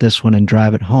get this one and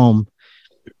drive it home.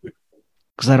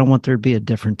 Because I don't want there to be a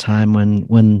different time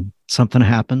when something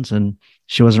happens and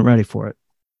she wasn't ready for it.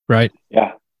 Right.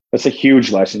 Yeah. That's a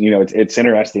huge lesson. It's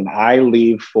interesting. I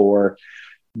leave for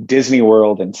Disney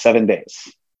World in 7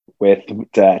 days with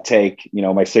take,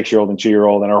 my 6-year-old and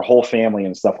 2-year-old and our whole family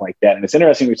and stuff like that. And it's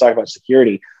interesting when we talk about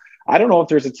security. I don't know if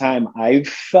there's a time I've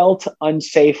felt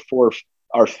unsafe or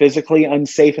physically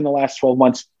unsafe in the last 12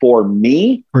 months for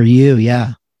me. For you,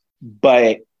 yeah.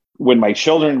 But when my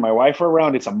children and my wife are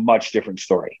around, it's a much different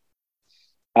story.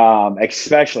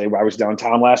 Especially I was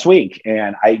downtown last week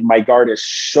and my guard is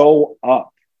so up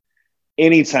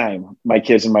anytime my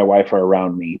kids and my wife are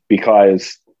around me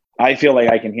because I feel like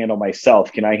I can handle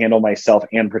myself. Can I handle myself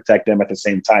and protect them at the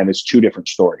same time? It's two different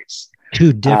stories.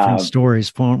 Two different stories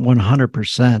for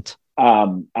 100%.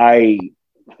 I'm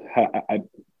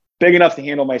big enough to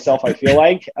handle myself, I feel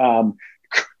like.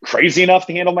 Crazy enough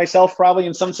to handle myself probably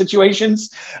in some situations.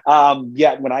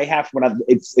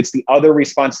 It's the other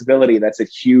responsibility that's a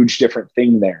huge different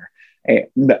thing there.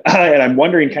 And I'm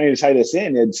wondering, kind of to tie this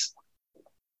in,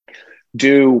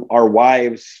 do our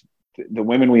wives, the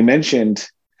women we mentioned,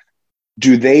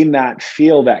 do they not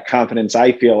feel that confidence?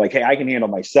 I feel like, hey, I can handle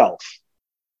myself.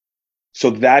 So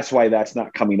that's why that's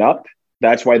not coming up.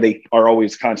 That's why they are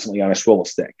always constantly on a swivel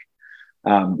stick.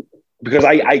 Because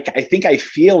I think I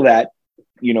feel that,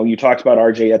 you talked about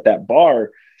RJ at that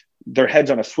bar, their head's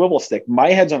on a swivel stick. My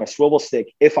head's on a swivel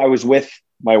stick if I was with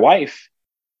my wife,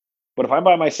 but if I'm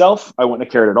by myself, I wouldn't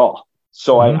have cared at all.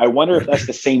 So I wonder if that's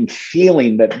the same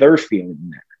feeling that they're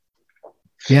feeling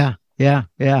there.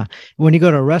 Yeah. When you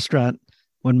go to a restaurant,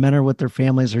 when men are with their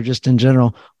families or just in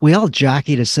general, we all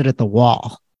jockey to sit at the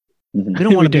wall. Mm-hmm. We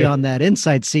don't want to be on that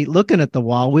inside seat looking at the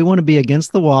wall. We want to be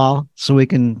against the wall so we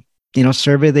can,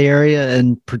 survey the area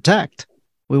and protect.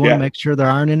 We want to make sure there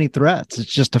aren't any threats.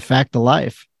 It's just a fact of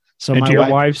life. So and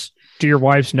do your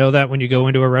wives know that when you go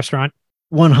into a restaurant?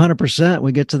 100%.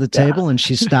 We get to the table and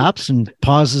she stops and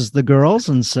pauses the girls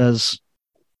and says,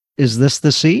 "Is this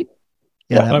the seat?"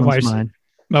 Yeah, that one's mine.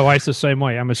 My wife's the same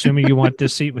way. I'm assuming you want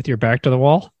this seat with your back to the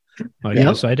wall?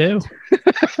 Yes, I do.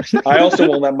 I also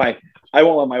won't let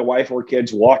my wife or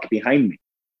kids walk behind me.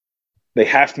 They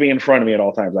have to be in front of me at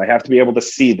all times. I have to be able to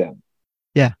see them.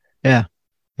 Yeah.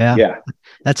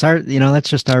 That's that's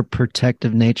just our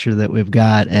protective nature that we've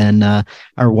got. And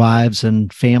our wives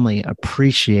and family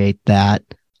appreciate that.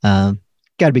 Got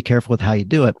to be careful with how you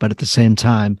do it. But at the same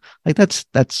time, like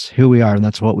that's who we are and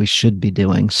that's what we should be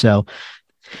doing. So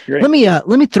Great.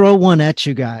 Let me throw one at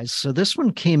you guys. So this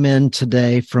one came in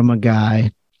today from a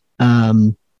guy.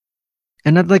 And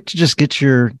I'd like to just get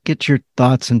your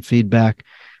thoughts and feedback.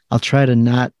 I'll try to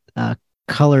not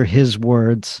color his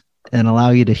words and allow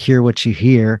you to hear what you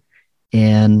hear.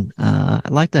 And I'd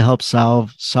like to help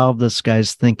solve this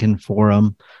guy's thinking for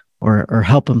him, or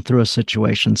help him through a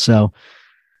situation. So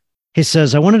he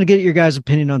says, I wanted to get your guys'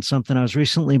 opinion on something. I was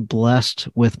recently blessed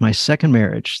with my second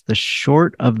marriage. The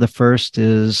short of the first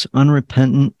is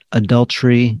unrepentant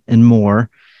adultery and more.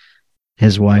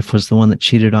 His wife was the one that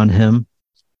cheated on him.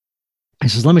 He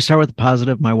says, let me start with the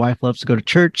positive. My wife loves to go to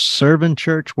church, serve in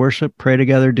church, worship, pray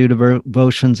together, do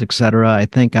devotions, etc. I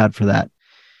thank God for that.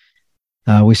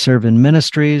 We serve in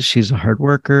ministries. She's a hard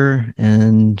worker,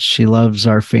 and she loves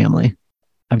our family.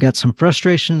 I've got some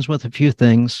frustrations with a few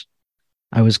things.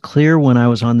 I was clear when I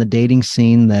was on the dating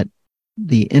scene that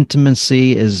the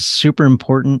intimacy is super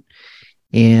important,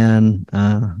 and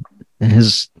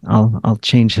I'll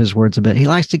change his words a bit. He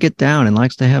likes to get down and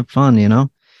likes to have fun, you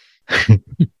know.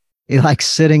 He likes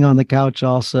sitting on the couch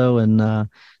also, and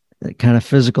kind of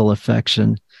physical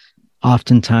affection.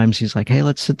 Oftentimes he's like, hey,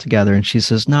 let's sit together. And she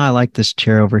says, no, I like this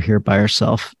chair over here by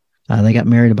herself. They got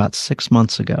married about 6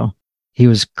 months ago. He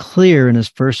was clear in his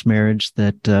first marriage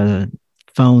that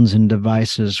phones and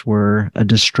devices were a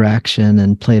distraction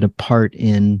and played a part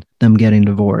in them getting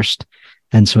divorced.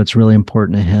 And so it's really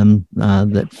important to him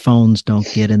that phones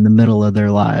don't get in the middle of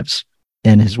their lives.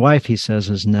 And his wife, he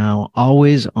says, is now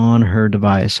always on her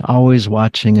device, always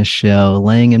watching a show,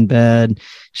 laying in bed.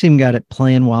 She even got it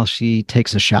playing while she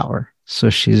takes a shower.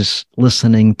 So she's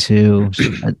listening to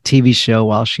a TV show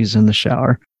while she's in the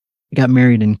shower. Got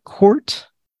married in court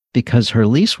because her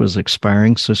lease was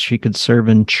expiring so she could serve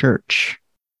in church.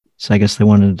 So I guess they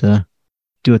wanted to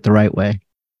do it the right way.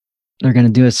 They're going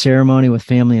to do a ceremony with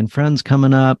family and friends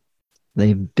coming up.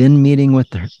 They've been meeting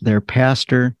with their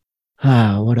pastor.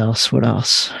 What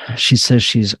else? She says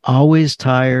she's always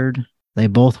tired. They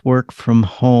both work from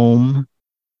home.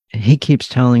 He keeps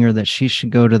telling her that she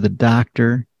should go to the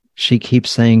doctor. She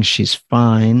keeps saying she's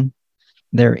fine.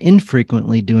 They're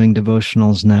infrequently doing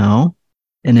devotionals now.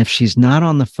 And if she's not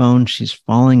on the phone, she's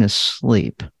falling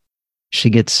asleep. He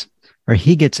gets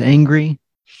angry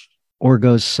or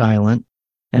goes silent.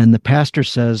 And the pastor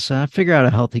says, figure out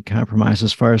a healthy compromise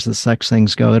as far as the sex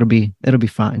things go. It'll be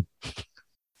fine.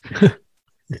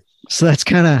 So that's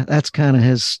kind of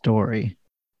his story.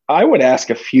 I would ask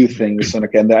a few things, and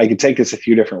again, I could take this a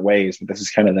few different ways, but this is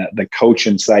kind of the coach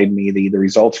inside me, the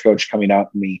results coach coming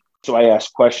out in me. So I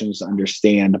ask questions to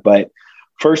understand. But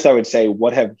first, I would say,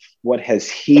 what has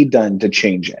he done to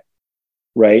change it,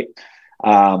 right?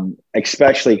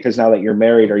 Especially because now that you're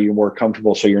married, are you more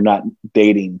comfortable so you're not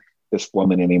dating this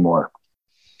woman anymore?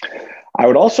 I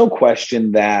would also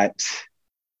question that,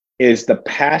 is the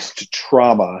past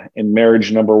trauma in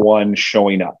marriage number one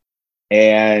showing up?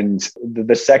 And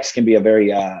the sex can be a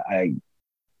very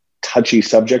touchy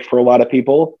subject for a lot of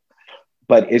people,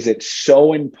 but is it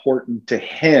so important to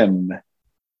him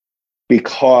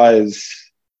because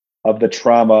of the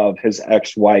trauma of his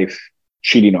ex-wife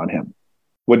cheating on him?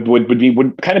 Would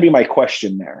kind of be my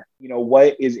question there. You know,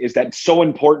 what is that so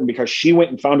important because she went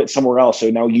and found it somewhere else? So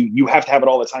now you have to have it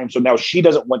all the time. So now she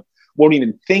won't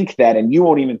even think that, and you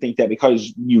won't even think that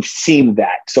because you've seen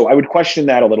that. So I would question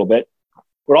that a little bit.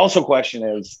 But also question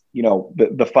is, you know,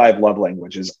 the 5 love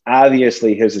languages.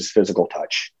 Obviously, his is physical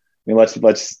touch. I mean, let's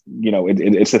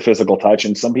it's the physical touch,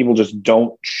 and some people just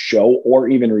don't show or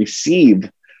even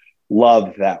receive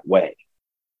love that way.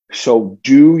 So,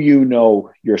 do you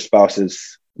know your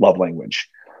spouse's love language?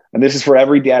 And this is for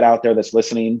every dad out there that's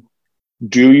listening.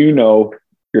 Do you know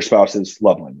your spouse's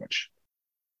love language?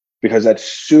 Because that's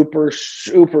super,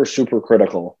 super, super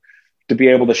critical to be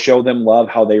able to show them love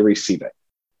how they receive it.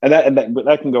 And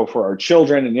that can go for our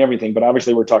children and everything, but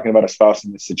obviously we're talking about a spouse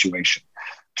in this situation.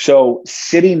 So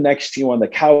sitting next to you on the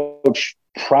couch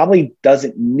probably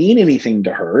doesn't mean anything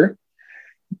to her,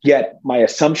 yet my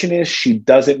assumption is she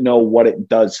doesn't know what it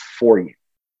does for you.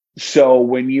 So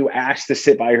when you ask to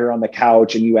sit by her on the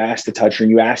couch and you ask to touch her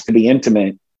and you ask to be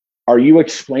intimate, are you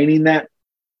explaining that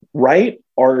right?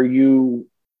 Or are you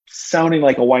sounding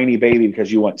like a whiny baby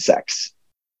because you want sex?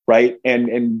 Right.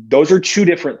 And those are two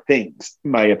different things,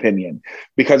 in my opinion,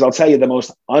 because I'll tell you the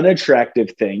most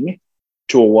unattractive thing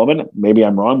to a woman, maybe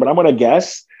I'm wrong, but I'm going to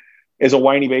guess, is a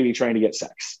whiny baby trying to get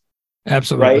sex.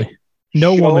 Absolutely. Right?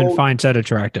 No woman finds that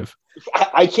attractive.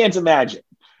 I can't imagine.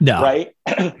 No. Right.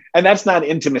 And that's not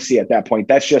intimacy at that point.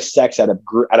 That's just sex out of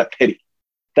pity.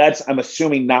 That's, I'm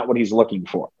assuming, not what he's looking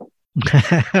for.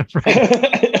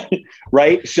 Right.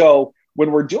 Right. So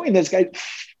when we're doing this, guys,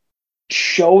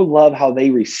 show love how they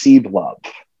receive love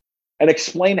and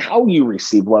explain how you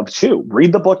receive love too.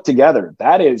 Read the book together.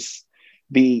 That is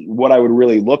what I would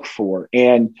really look for.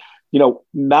 And, you know,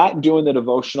 not doing the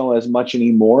devotional as much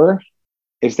anymore.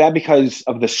 Is that because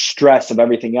of the stress of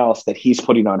everything else that he's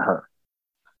putting on her?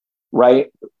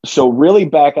 right? So really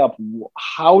back up.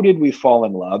 How did we fall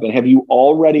in love? And have you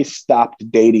already stopped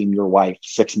dating your wife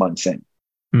 6 months in?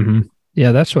 Mm-hmm.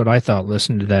 Yeah, that's what I thought.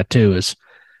 Listening to that too is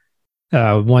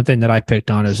one thing that I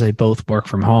picked on is they both work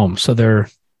from home, so they're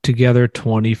together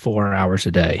 24 hours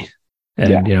a day,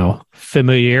 and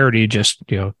familiarity just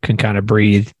can kind of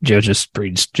just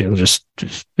breeds just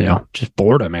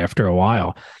boredom after a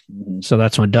while. Mm-hmm. So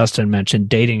that's when Dustin mentioned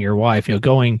dating your wife.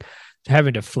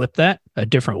 Having to flip that a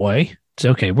different way. It's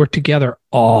okay. We're together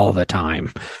all the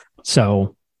time,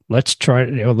 so let's try.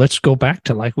 Let's go back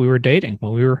to like we were dating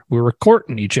when we were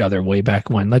courting each other way back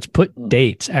when. Let's put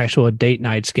dates, actual date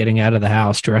nights, getting out of the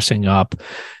house, dressing up,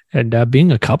 and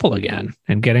being a couple again,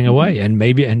 and getting away, and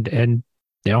maybe and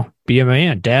be a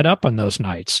man, dad up on those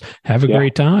nights, have a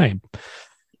great time.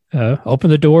 Open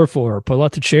the door for her, pull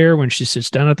out the chair when she sits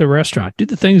down at the restaurant. Do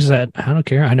the things that I don't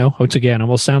care. I know once again,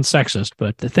 almost sounds sexist,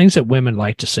 but the things that women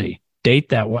like to see.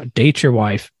 Date your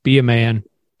wife, be a man,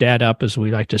 dad up, as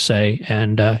we like to say,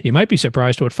 and you might be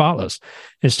surprised what follows.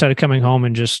 Instead of coming home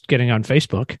and just getting on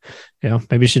Facebook,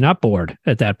 maybe she's not bored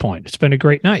at that point. It's been a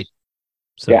great night.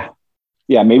 So.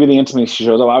 Yeah. Maybe the intimacy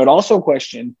shows up. I would also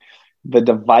question the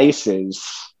devices.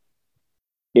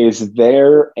 Is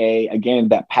there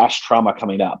that past trauma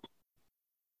coming up?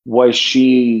 Was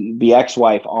she, the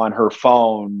ex-wife, on her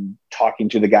phone talking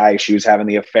to the guy she was having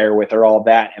the affair with, or all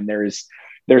that? And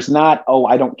there's not,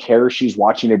 I don't care, she's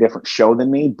watching a different show than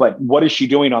me, but what is she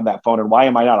doing on that phone and why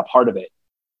am I not a part of it?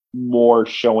 More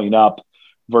showing up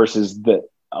versus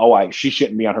she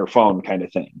shouldn't be on her phone kind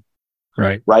of thing.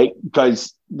 Right.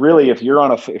 Because really,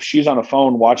 if she's on a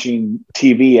phone watching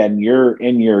TV and you're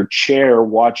in your chair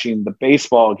watching the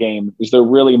baseball game, is there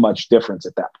really much difference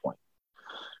at that point?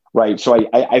 Right. So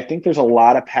I think there's a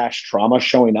lot of past trauma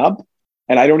showing up,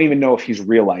 and I don't even know if he's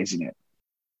realizing it.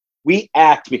 We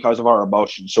act because of our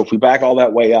emotions. So if we back all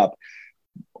that way up,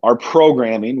 our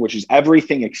programming, which is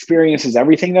everything, experiences,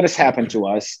 everything that has happened to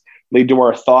us, lead to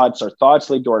our thoughts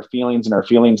lead to our feelings, and our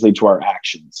feelings lead to our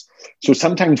actions. So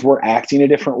sometimes we're acting a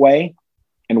different way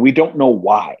and we don't know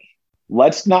why.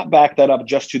 Let's not back that up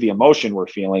just to the emotion we're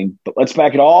feeling, but let's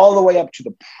back it all the way up to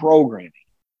the programming.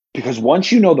 Because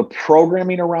once you know the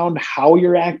programming around how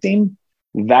you're acting,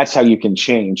 that's how you can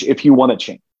change if you want to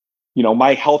change.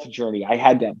 My health journey, I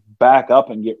had to back up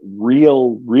and get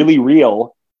really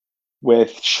real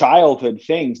with childhood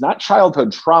things, not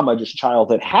childhood trauma, just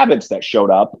childhood habits that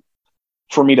showed up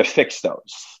for me to fix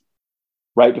those,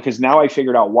 right? Because now I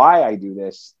figured out why I do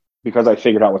this, because I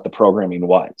figured out what the programming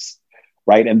was,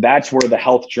 right? And that's where the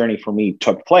health journey for me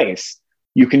took place.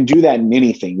 You can do that in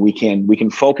anything. We can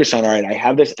focus on, all right, I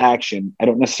have this action. I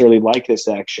don't necessarily like this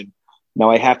action. Now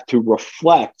I have to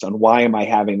reflect on why am I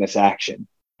having this action,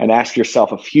 and ask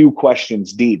yourself a few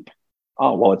questions deep.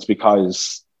 Oh, well, it's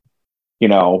because,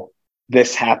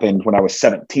 this happened when I was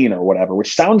 17 or whatever,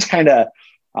 which sounds kind of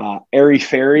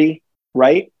airy-fairy,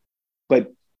 right?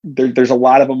 But there's a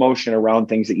lot of emotion around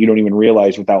things that you don't even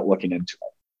realize without looking into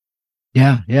it.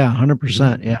 Yeah,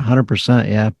 100%. Yeah, 100%.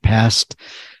 Yeah, past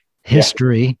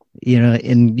history,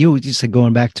 and you said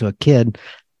going back to a kid,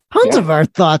 tons of our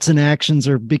thoughts and actions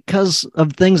are because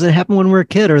of things that happened when we were a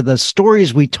kid, or the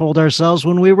stories we told ourselves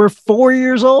when we were 4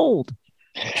 years old.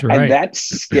 That's right. And that's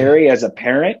scary as a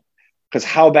parent, because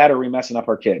how bad are we messing up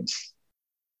our kids?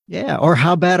 Yeah, or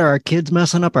how bad are our kids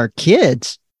messing up our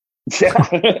kids? Yeah.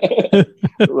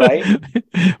 Right.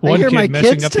 I hear my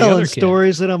kids telling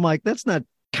stories that I'm like, that's not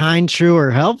kind, true, or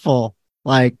helpful.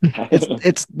 Like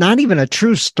it's not even a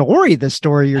true story, the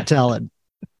story you're telling.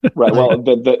 Right. Well,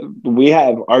 we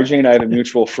have RJ and I have a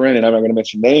mutual friend, and I'm not going to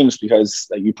mention names because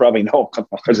you probably know,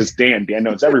 because it's Dan. Dan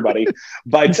knows everybody.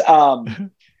 But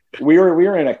we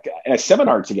were in a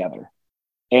seminar together,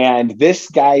 and this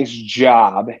guy's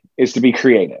job is to be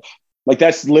creative. Like,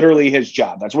 that's literally his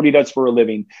job. That's what he does for a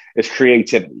living, is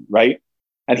creativity, right?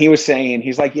 And he was saying,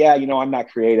 he's like, yeah, I'm not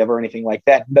creative or anything like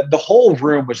that. The whole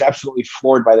room was absolutely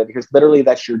floored by that, because literally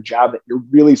that's your job that you're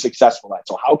really successful at.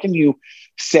 So how can you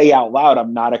say out loud,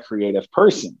 I'm not a creative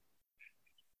person?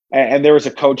 And there was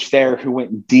a coach there who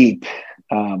went deep.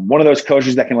 One of those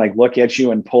coaches that can like look at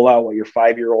you and pull out what your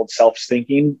 5-year-old self's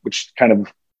thinking, which is kind of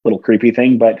a little creepy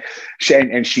thing, but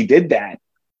she did that.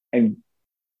 And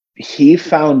he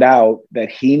found out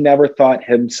that he never thought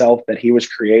himself that he was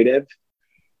creative,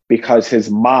 because his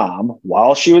mom,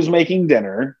 while she was making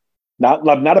dinner,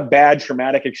 not a bad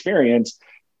traumatic experience,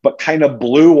 but kind of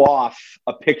blew off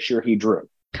a picture he drew.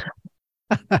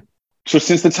 So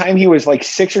since the time he was like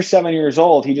 6 or 7 years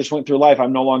old, he just went through life,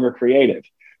 I'm no longer creative,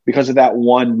 because of that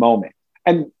one moment.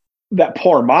 And that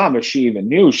poor mom, if she even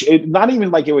knew, not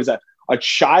even like it was a a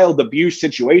child abuse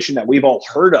situation that we've all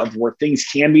heard of where things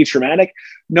can be traumatic.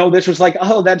 No, this was like,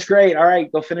 oh, that's great. All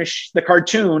right, go finish the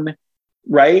cartoon,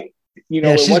 right? You know,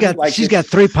 yeah, she's got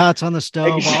 3 pots on the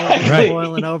stove, exactly. all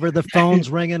boiling over. The phone's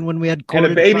ringing when we had and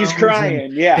the baby's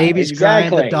crying. Yeah, baby's crying.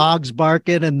 The dog's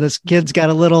barking, and this kid's got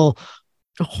a little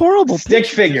horrible stick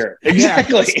figure.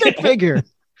 Exactly, yeah, stick figure.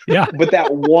 Yeah, but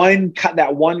that one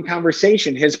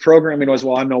conversation, his programming was,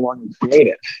 well, I'm no longer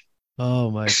creative. Oh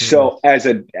my goodness. So as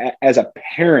a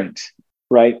parent,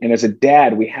 right, and as a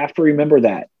dad, we have to remember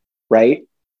that, right?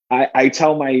 I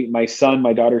tell my son,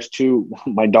 my daughters too.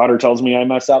 My daughter tells me I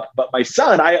mess up, but my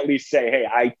son, I at least say,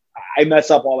 hey, I mess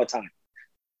up all the time.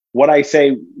 What I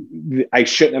say, I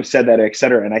shouldn't have said that, et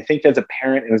cetera. And I think as a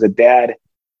parent and as a dad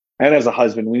and as a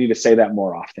husband, we need to say that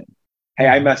more often. Hey,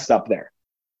 I messed up there.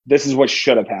 This is what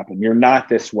should have happened. You're not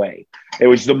this way. It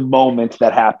was the moment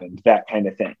that happened, that kind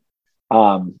of thing.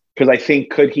 Because I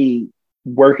think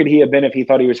where could he have been if he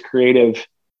thought he was creative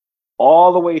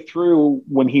all the way through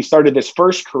when he started this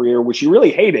first career, which he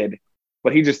really hated,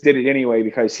 but he just did it anyway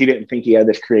because he didn't think he had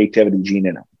this creativity gene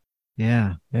in him.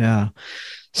 Yeah. Yeah.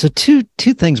 So two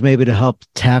things maybe to help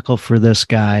tackle for this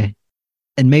guy,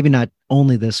 and maybe not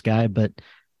only this guy, but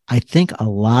I think a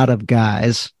lot of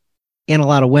guys and a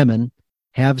lot of women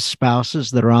have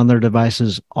spouses that are on their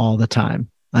devices all the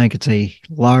time. I think it's a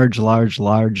large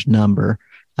number.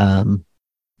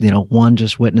 One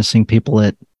just witnessing people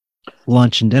at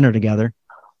lunch and dinner together,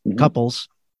 couples,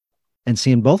 and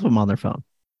seeing both of them on their phone.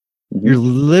 Mm-hmm. You're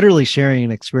literally sharing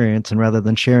an experience, and rather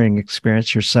than sharing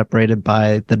experience, you're separated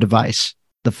by the device,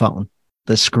 the phone,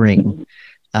 the screen.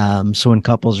 Mm-hmm. So when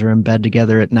couples are in bed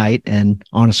together at night and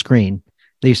on a screen,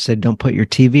 they used to say, don't put your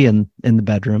TV in the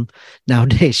bedroom.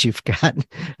 Nowadays, you've got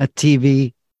a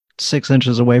TV 6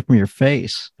 inches away from your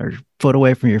face or foot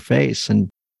away from your face and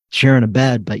sharing a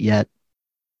bed, but yet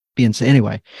being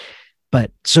anyway.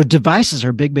 But so devices are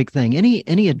a big thing.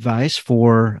 Any advice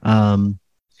for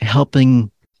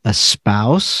helping a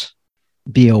spouse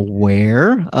be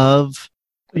aware of?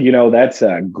 That's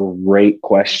a great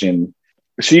question.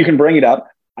 So you can bring it up.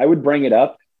 I would bring it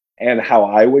up, and how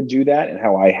I would do that and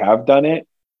how I have done it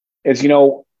is,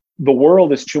 the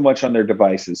world is too much on their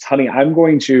devices. Honey, I'm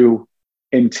going to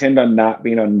intend on not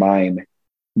being on mine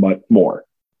much more,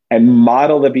 and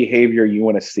model the behavior you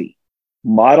want to see.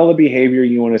 Model the behavior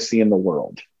you want to see in the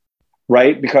world,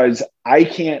 right? Because I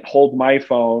can't hold my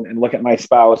phone and look at my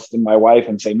spouse and my wife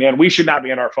and say, man, we should not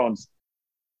be on our phones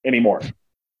anymore,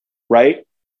 right?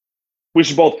 We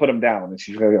should both put them down. And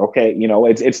she's like, okay,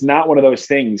 it's not one of those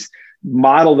things.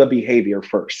 Model the behavior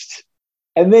first,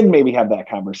 and then maybe have that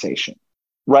conversation,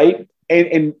 right?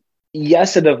 And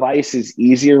yes, a device is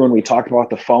easier when we talk about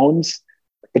the phones,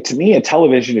 but to me, a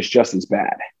television is just as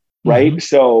bad, right? Mm-hmm.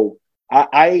 So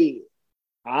I,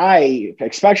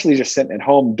 especially just sitting at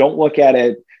home, don't look at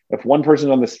it. If one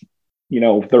person's on this,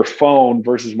 their phone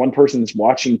versus one person's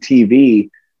watching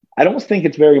TV, I don't think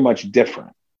it's very much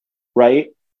different, right?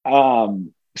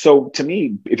 So to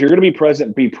me, if you're going to be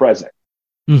present,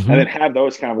 mm-hmm. and then have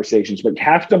those conversations, but you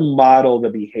have to model the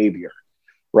behavior,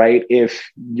 right? If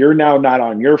you're now not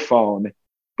on your phone,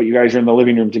 but you guys are in the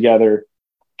living room together,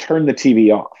 turn the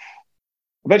TV off.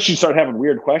 I bet you start having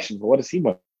weird questions. Well, what does he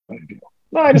want to do?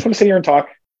 No, I just want to sit here and talk.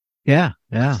 Yeah.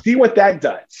 See what that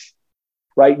does,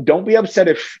 right? Don't be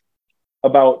upset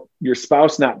about your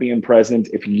spouse not being present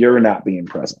if you're not being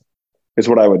present, is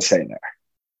what I would say there.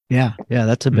 Yeah,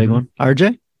 that's a big one.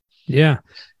 RJ? Yeah.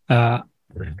 I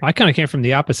kind of came from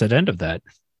the opposite end of that.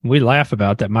 We laugh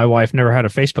about that. My wife never had a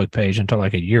Facebook page until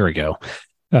like a year ago.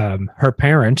 Her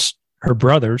parents, her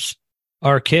brothers,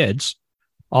 our kids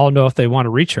all know if they want to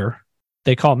reach her,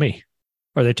 they call me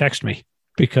or they text me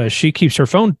because she keeps her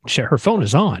phone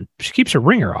is on. She keeps her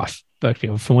ringer off. But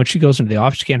from when she goes into the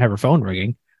office, she can't have her phone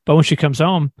ringing. But when she comes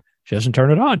home, she doesn't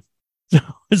turn it on.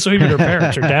 So even her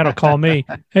parents, her dad will call me.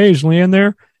 Hey, is Leanne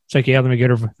there? It's like, yeah, let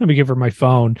me give her my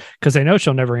phone, because they know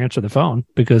she'll never answer the phone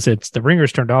because the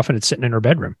ringer's turned off and it's sitting in her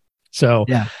bedroom. So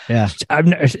yeah,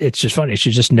 it's just funny.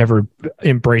 She just never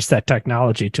embraced that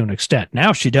technology to an extent.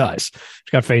 Now she does.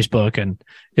 She's got Facebook, and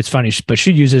it's funny, but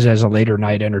she uses it as a later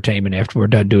night entertainment. After we're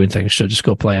done doing things, she'll just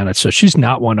go play on it. So she's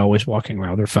not one always walking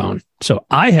around with her phone. So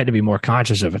I had to be more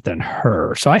conscious of it than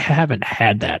her. So I haven't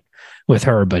had that with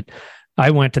her, but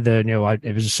I went to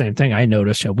it was the same thing. I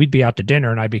noticed, we'd be out to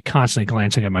dinner and I'd be constantly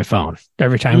glancing at my phone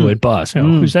every time it would buzz.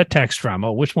 Who's that text from?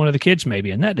 Oh, which one of the kids maybe?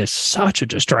 And that is such a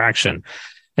distraction.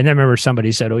 And then I remember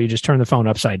somebody said, you just turn the phone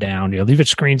upside down. Leave it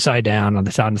screen side down on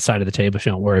the side of the table so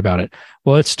you don't worry about it.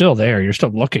 Well, it's still there. You're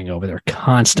still looking over there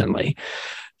constantly.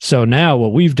 So now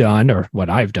what we've done, or what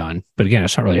I've done, but again,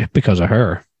 it's not really because of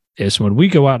her, is when we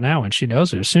go out now, and she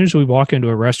knows it. As soon as we walk into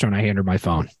a restaurant, I hand her my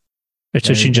phone. It's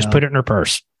just she can just put it in her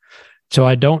purse. So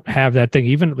I don't have that thing,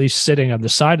 even at least sitting on the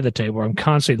side of the table. I'm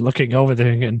constantly looking over the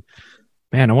thing and,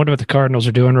 man, I wonder what the Cardinals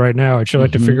are doing right now. I'd sure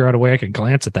like to figure out a way I can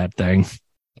glance at that thing.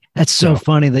 That's so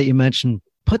funny that you mentioned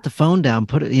put the phone down,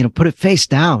 put it face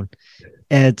down.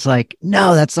 And it's like,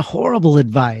 no, that's the horrible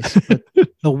advice. But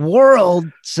the world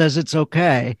says it's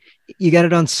okay. You got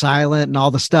it on silent and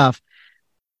all the stuff.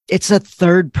 It's a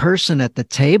third person at the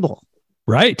table.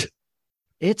 Right.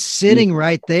 It's sitting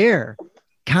right there,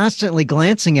 constantly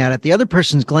glancing at it. The other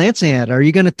person's glancing at it. Are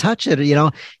you going to touch it?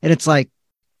 And it's like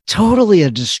totally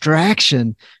a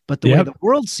distraction. But the way the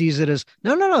world sees it is,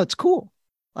 no, it's cool.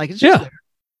 Like it's just there.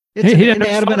 It's an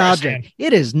inanimate object.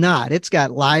 It is not. It's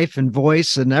got life and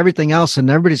voice and everything else, and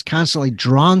everybody's constantly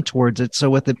drawn towards it. So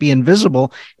with it being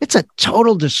visible, it's a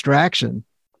total distraction.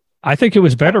 I think it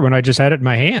was better when I just had it in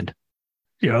my hand.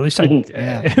 At least having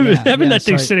that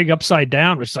thing sitting upside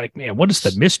down was like, man, what is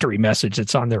the mystery message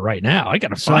that's on there right now? I got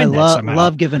to find that somehow. I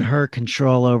love giving her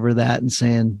control over that and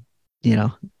saying,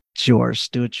 it's yours.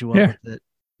 Do what you want with it.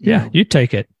 You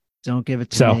take it. Don't give it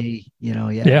to me,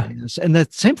 And the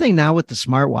same thing now with the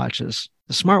smartwatches.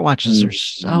 The smartwatches are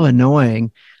so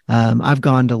annoying. I've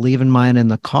gone to leaving mine in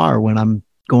the car when I'm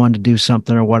going to do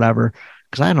something or whatever,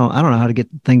 because I don't know how to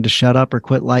get the thing to shut up or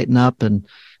quit lighting up, and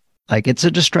like it's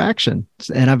a distraction.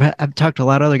 And I've talked to a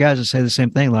lot of other guys that say the same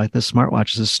thing. Like this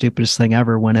smartwatch is the stupidest thing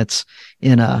ever when it's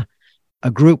in a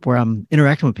group where I'm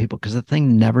interacting with people, because the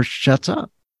thing never shuts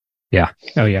up. Yeah.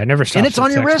 Oh yeah. It never stops. And it's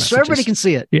on your wrist, so everybody can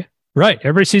see it. Yeah. Right.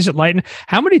 Everybody sees it lighting.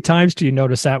 How many times do you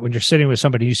notice that when you're sitting with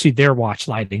somebody, you see their watch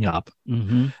lighting up?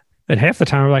 Mm-hmm. And half the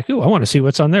time we're like, oh, I want to see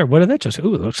what's on there. What did that just?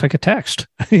 Oh, it looks like a text.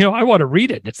 I want to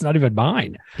read it. It's not even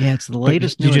mine. Yeah, it's the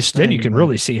latest. You can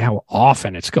really see how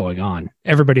often it's going on.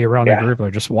 Everybody around the group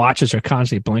are just watches are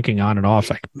constantly blinking on and off. It's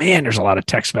like, man, there's a lot of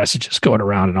text messages going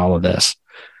around and all of this.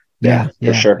 Yeah,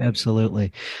 for sure.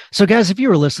 Absolutely. So guys, if you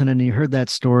were listening and you heard that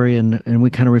story and we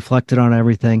kind of reflected on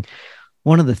everything,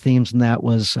 one of the themes in that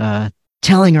was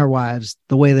telling our wives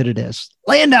the way that it is,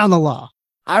 laying down the law.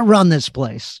 I run this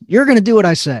place. You're going to do what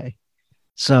I say.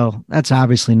 So that's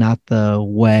obviously not the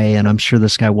way. And I'm sure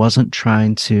this guy wasn't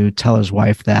trying to tell his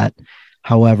wife that.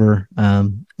 However,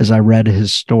 as I read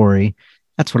his story,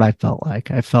 that's what I felt like.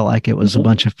 I felt like it was a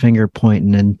bunch of finger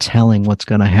pointing and telling what's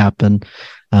going to happen.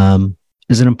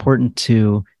 Is it important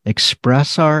to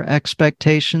express our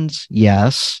expectations?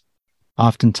 Yes.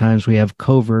 Oftentimes we have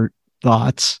covert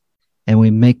thoughts and we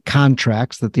make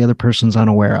contracts that the other person's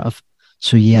unaware of.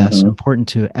 So yes, important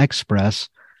to express,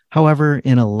 however,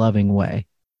 in a loving way,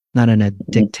 not in a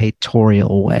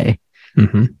dictatorial way.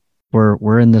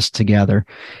 We're in this together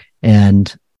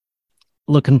and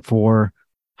looking for,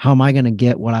 how am I going to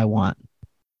get what I want?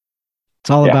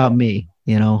 It's all about me.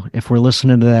 If we're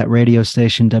listening to that radio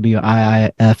station,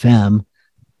 WIIFM,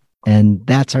 and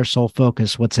that's our sole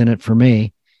focus, what's in it for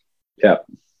me? Yeah.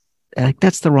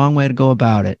 That's the wrong way to go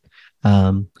about it.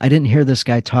 I didn't hear this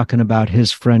guy talking about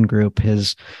his friend group,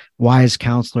 his wise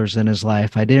counselors in his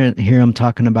life. I didn't hear him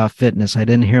talking about fitness. I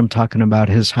didn't hear him talking about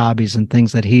his hobbies and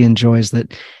things that he enjoys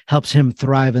that helps him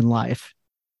thrive in life.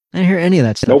 I didn't hear any of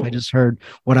that stuff. Nope. I just heard,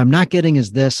 what I'm not getting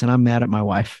is this, and I'm mad at my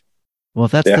wife. Well,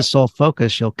 if that's the sole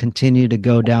focus, you'll continue to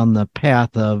go down the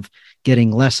path of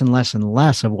getting less and less and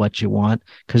less of what you want,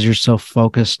 because you're so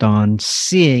focused on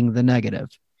seeing the negative.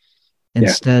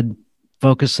 Instead,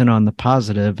 focusing on the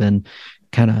positive and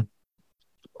kind of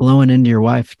blowing into your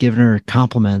wife, giving her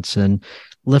compliments and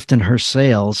lifting her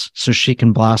sails so she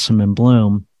can blossom and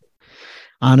bloom.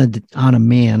 On a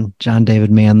man, John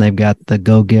David Mann, they've got the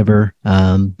Go-Giver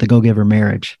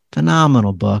Marriage,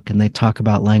 phenomenal book. And they talk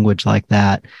about language like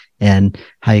that and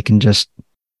how you can just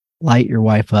light your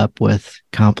wife up with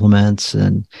compliments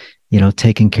and,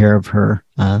 taking care of her,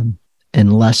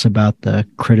 and less about the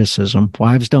criticism.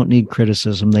 Wives don't need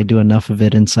criticism. They do enough of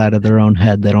it inside of their own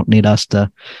head. They don't need us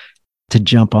to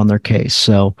jump on their case.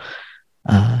 So,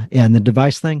 and the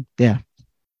device thing,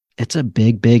 it's a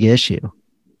big, big issue.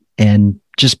 And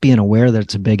just being aware that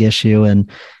it's a big issue. And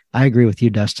I agree with you,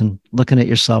 Dustin, looking at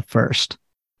yourself first.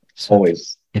 So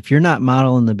always. If you're not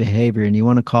modeling the behavior and you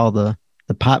want to call the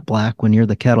pot black when you're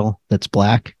the kettle that's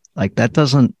black, like that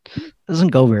doesn't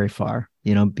go very far.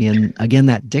 Being, again,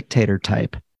 that dictator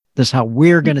type. This is how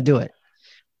we're going to do it.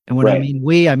 And when I mean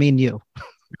we, I mean you.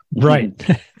 Right.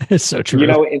 It's so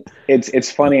true.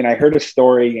 It's funny. And I heard a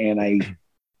story, and I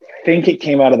think it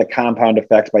came out of The Compound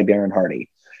Effect by Darren Hardy.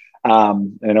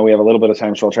 And I know we have a little bit of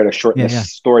time, so I'll try to shorten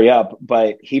this story up.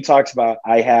 But he talks about,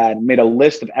 I had made a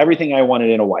list of everything I wanted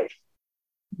in a wife.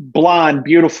 blonde,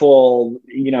 beautiful,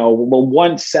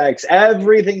 want sex,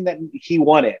 everything that he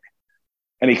wanted.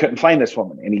 And he couldn't find this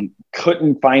woman, and he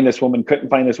couldn't find this woman. So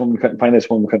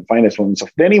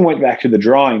then he went back to the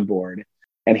drawing board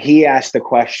and he asked the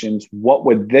questions, what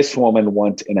would this woman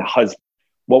want in a husband?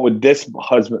 What would this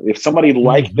husband, if somebody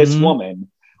liked this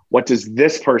woman, what does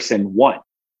this person want?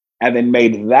 And then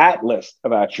made that list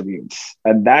of attributes.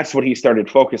 And that's what he started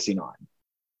focusing on.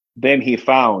 Then he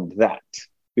found that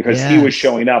because he was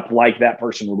showing up like that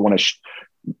person would want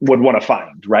to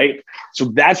find, right? So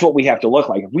that's what we have to look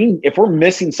like. If we're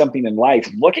missing something in life,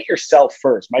 look at yourself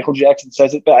first. Michael Jackson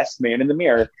says it best, man in the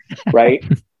mirror, right?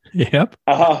 Yep.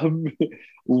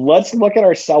 Let's look at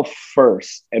ourselves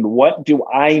first. And what do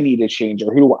I need to change,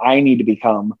 or who do I need to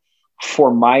become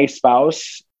for my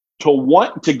spouse to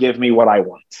want to give me what I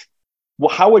want? Well,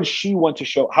 how would she want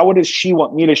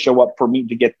me to show up for me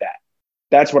to get that?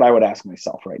 That's what I would ask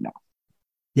myself right now.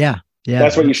 Yeah.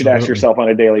 That's what you should ask yourself on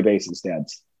a daily basis,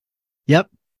 dads. Yep.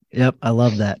 I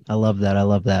love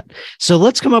that. So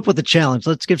let's come up with a challenge.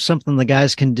 Let's give something the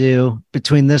guys can do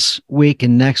between this week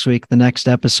and next week, the next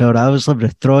episode. I always love to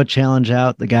throw a challenge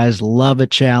out. The guys love a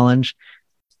challenge.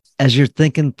 As you're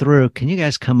thinking through, can you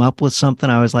guys come up with something?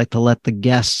 I always like to let the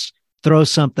guests throw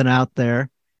something out there.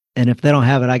 And if they don't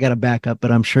have it, I got a backup,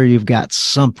 but I'm sure you've got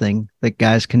something that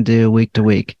guys can do week to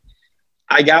week.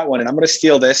 I got one, and I'm going to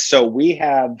steal this. So we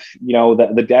have,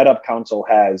 the Dad Up Council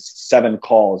has 7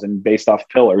 calls and based off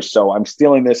pillars. So I'm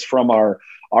stealing this from our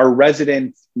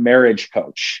resident marriage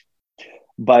coach,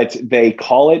 but they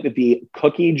call it the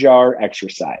cookie jar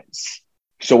exercise.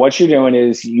 So what you're doing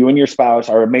is you and your spouse,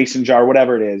 or a mason jar,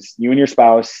 whatever it is, you and your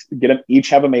spouse each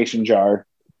have a mason jar,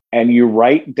 and you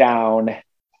write down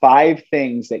 5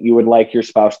 things that you would like your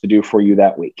spouse to do for you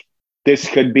that week. This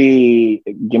could be,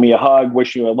 give me a hug,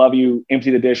 wish you I love you, empty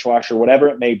the dishwasher, whatever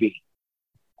it may be.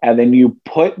 And then you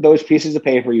put those pieces of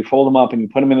paper, you fold them up and you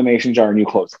put them in the mason jar and you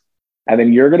close them. And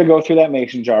then you're going to go through that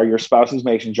mason jar, your spouse's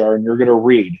mason jar, and you're going to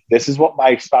read, this is what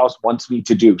my spouse wants me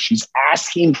to do. She's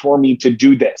asking for me to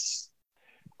do this.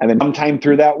 And then sometime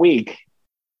through that week,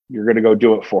 you're going to go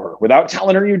do it for her without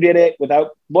telling her you did it,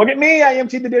 without, look at me, I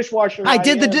emptied the dishwasher.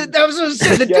 That was what I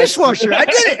said, the dishwasher. I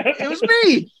did it. It was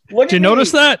me. Did you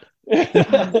notice that?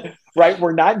 Right.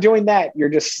 We're not doing that. You're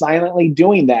just silently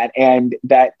doing that. And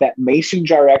that mason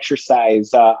jar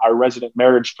exercise, our resident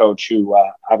marriage coach, who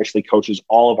obviously coaches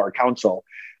all of our council,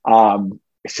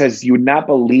 says you would not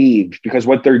believe, because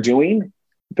what they're doing,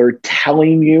 they're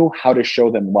telling you how to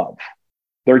show them love.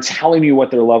 They're telling you what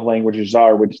their love languages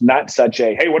are, which is not such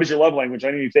a, hey, what is your love language?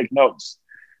 I need to take notes.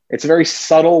 It's a very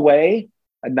subtle way,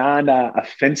 a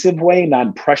non-offensive way,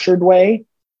 non-pressured way.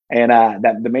 And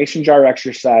that the mason jar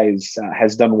exercise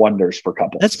has done wonders for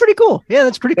couples. That's pretty cool. Yeah,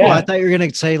 that's pretty cool. Yeah. I thought you were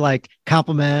going to say like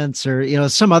compliments or,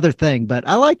 some other thing, but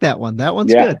I like that one. That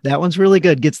one's good. That one's really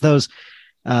good. Gets those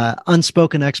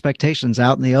unspoken expectations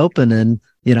out in the open and,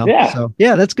 so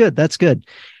yeah, that's good. That's good.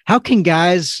 How can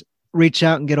guys reach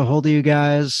out and get a hold of you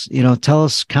guys? Tell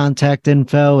us contact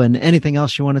info and anything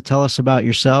else you want to tell us about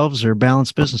yourselves or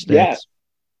Balanced Business Dads.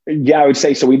 Yeah, I would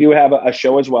say so. We do have a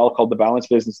show as well called The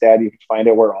Balanced Business Dad. You can find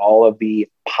it where all of the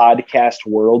podcast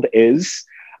world is.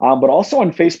 But also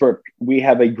on Facebook, we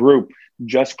have a group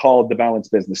just called The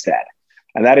Balanced Business Dad.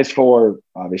 And that is for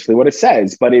obviously what it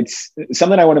says, but it's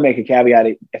something I want to make a caveat.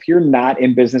 If you're not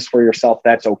in business for yourself,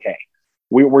 that's okay.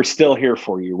 We're still here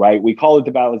for you, right? We call it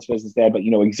The Balanced Business Dad, but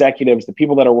executives, the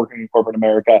people that are working in corporate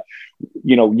America,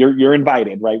 you're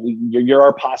invited, right? You're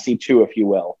our posse too, if you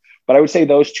will. But I would say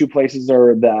those 2 places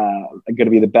are going to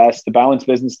be the best.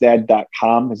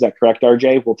 thebalancedbusinessdad.com. Is that correct,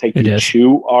 RJ? We'll take you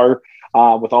to our,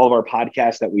 with all of our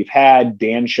podcasts that we've had,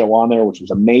 Dan's show on there, which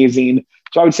was amazing.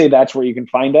 So I would say that's where you can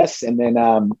find us. And then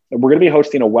we're going to be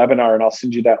hosting a webinar, and I'll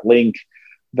send you that link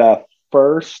the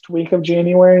first week of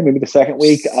January, maybe the second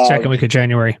week. Second week of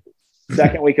January.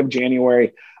 Second week of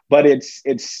January. But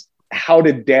it's how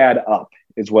to dad up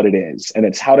is what it is. And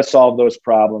it's how to solve those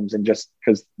problems. And just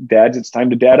because dads, it's time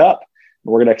to dad up.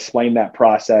 We're going to explain that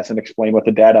process and explain what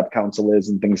the Dad Up Council is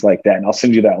and things like that. And I'll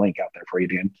send you that link out there for you,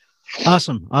 Dan.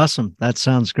 Awesome. That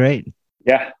sounds great.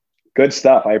 Yeah. Good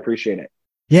stuff. I appreciate it.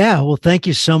 Yeah. Well, thank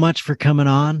you so much for coming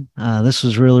on. This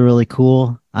was really, really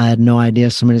cool. I had no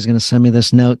idea somebody's going to send me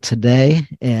this note today,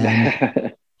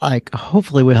 and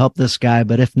hopefully we help this guy.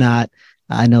 But if not,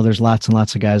 I know there's lots and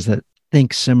lots of guys that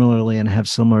think similarly and have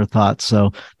similar thoughts.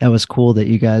 So that was cool that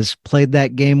you guys played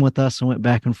that game with us and went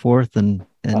back and forth and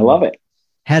I love it.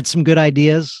 Had some good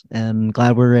ideas, and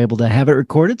glad we were able to have it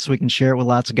recorded so we can share it with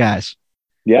lots of guys.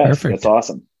 Yeah, perfect. That's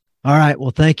awesome. All right.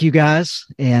 Well, thank you guys.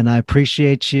 And I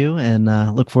appreciate you and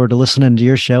look forward to listening to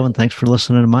your show. And thanks for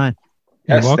listening to mine.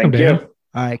 You're welcome, Dan.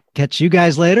 All right. Catch you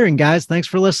guys later. And guys, thanks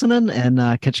for listening, and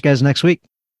catch you guys next week.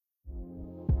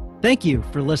 Thank you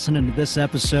for listening to this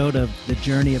episode of the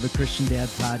Journey of a Christian Dad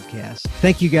podcast.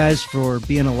 Thank you guys for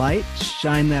being a light.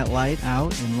 Shine that light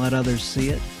out and let others see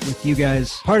it. With you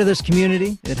guys part of this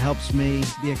community, it helps me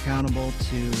be accountable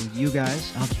to you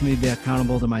guys. It helps me be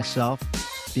accountable to myself,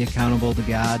 be accountable to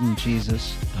God and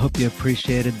Jesus. I hope you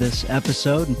appreciated this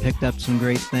episode and picked up some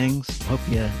great things. Hope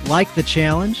you like the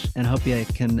challenge and hope you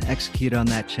can execute on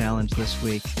that challenge this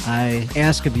week. I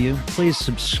ask of you, please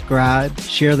subscribe,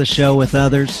 share the show with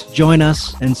others. Join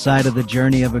us inside of the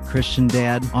Journey of a Christian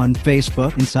Dad on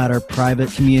Facebook, inside our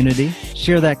private community.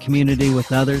 Share that community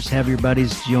with others. Have your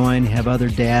buddies join. Have other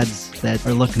dads that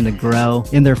are looking to grow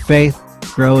in their faith,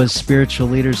 grow as spiritual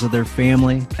leaders of their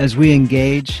family. As we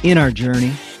engage in our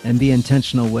journey and be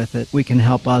intentional with it, we can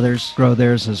help others grow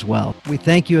theirs as well. We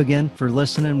thank you again for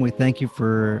listening. We thank you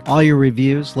for all your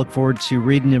reviews. Look forward to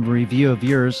reading a review of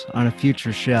yours on a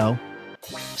future show.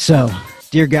 So,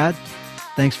 dear God,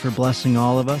 thanks for blessing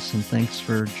all of us, and thanks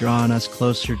for drawing us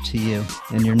closer to you.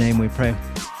 In your name we pray.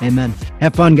 Amen.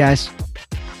 Have fun, guys.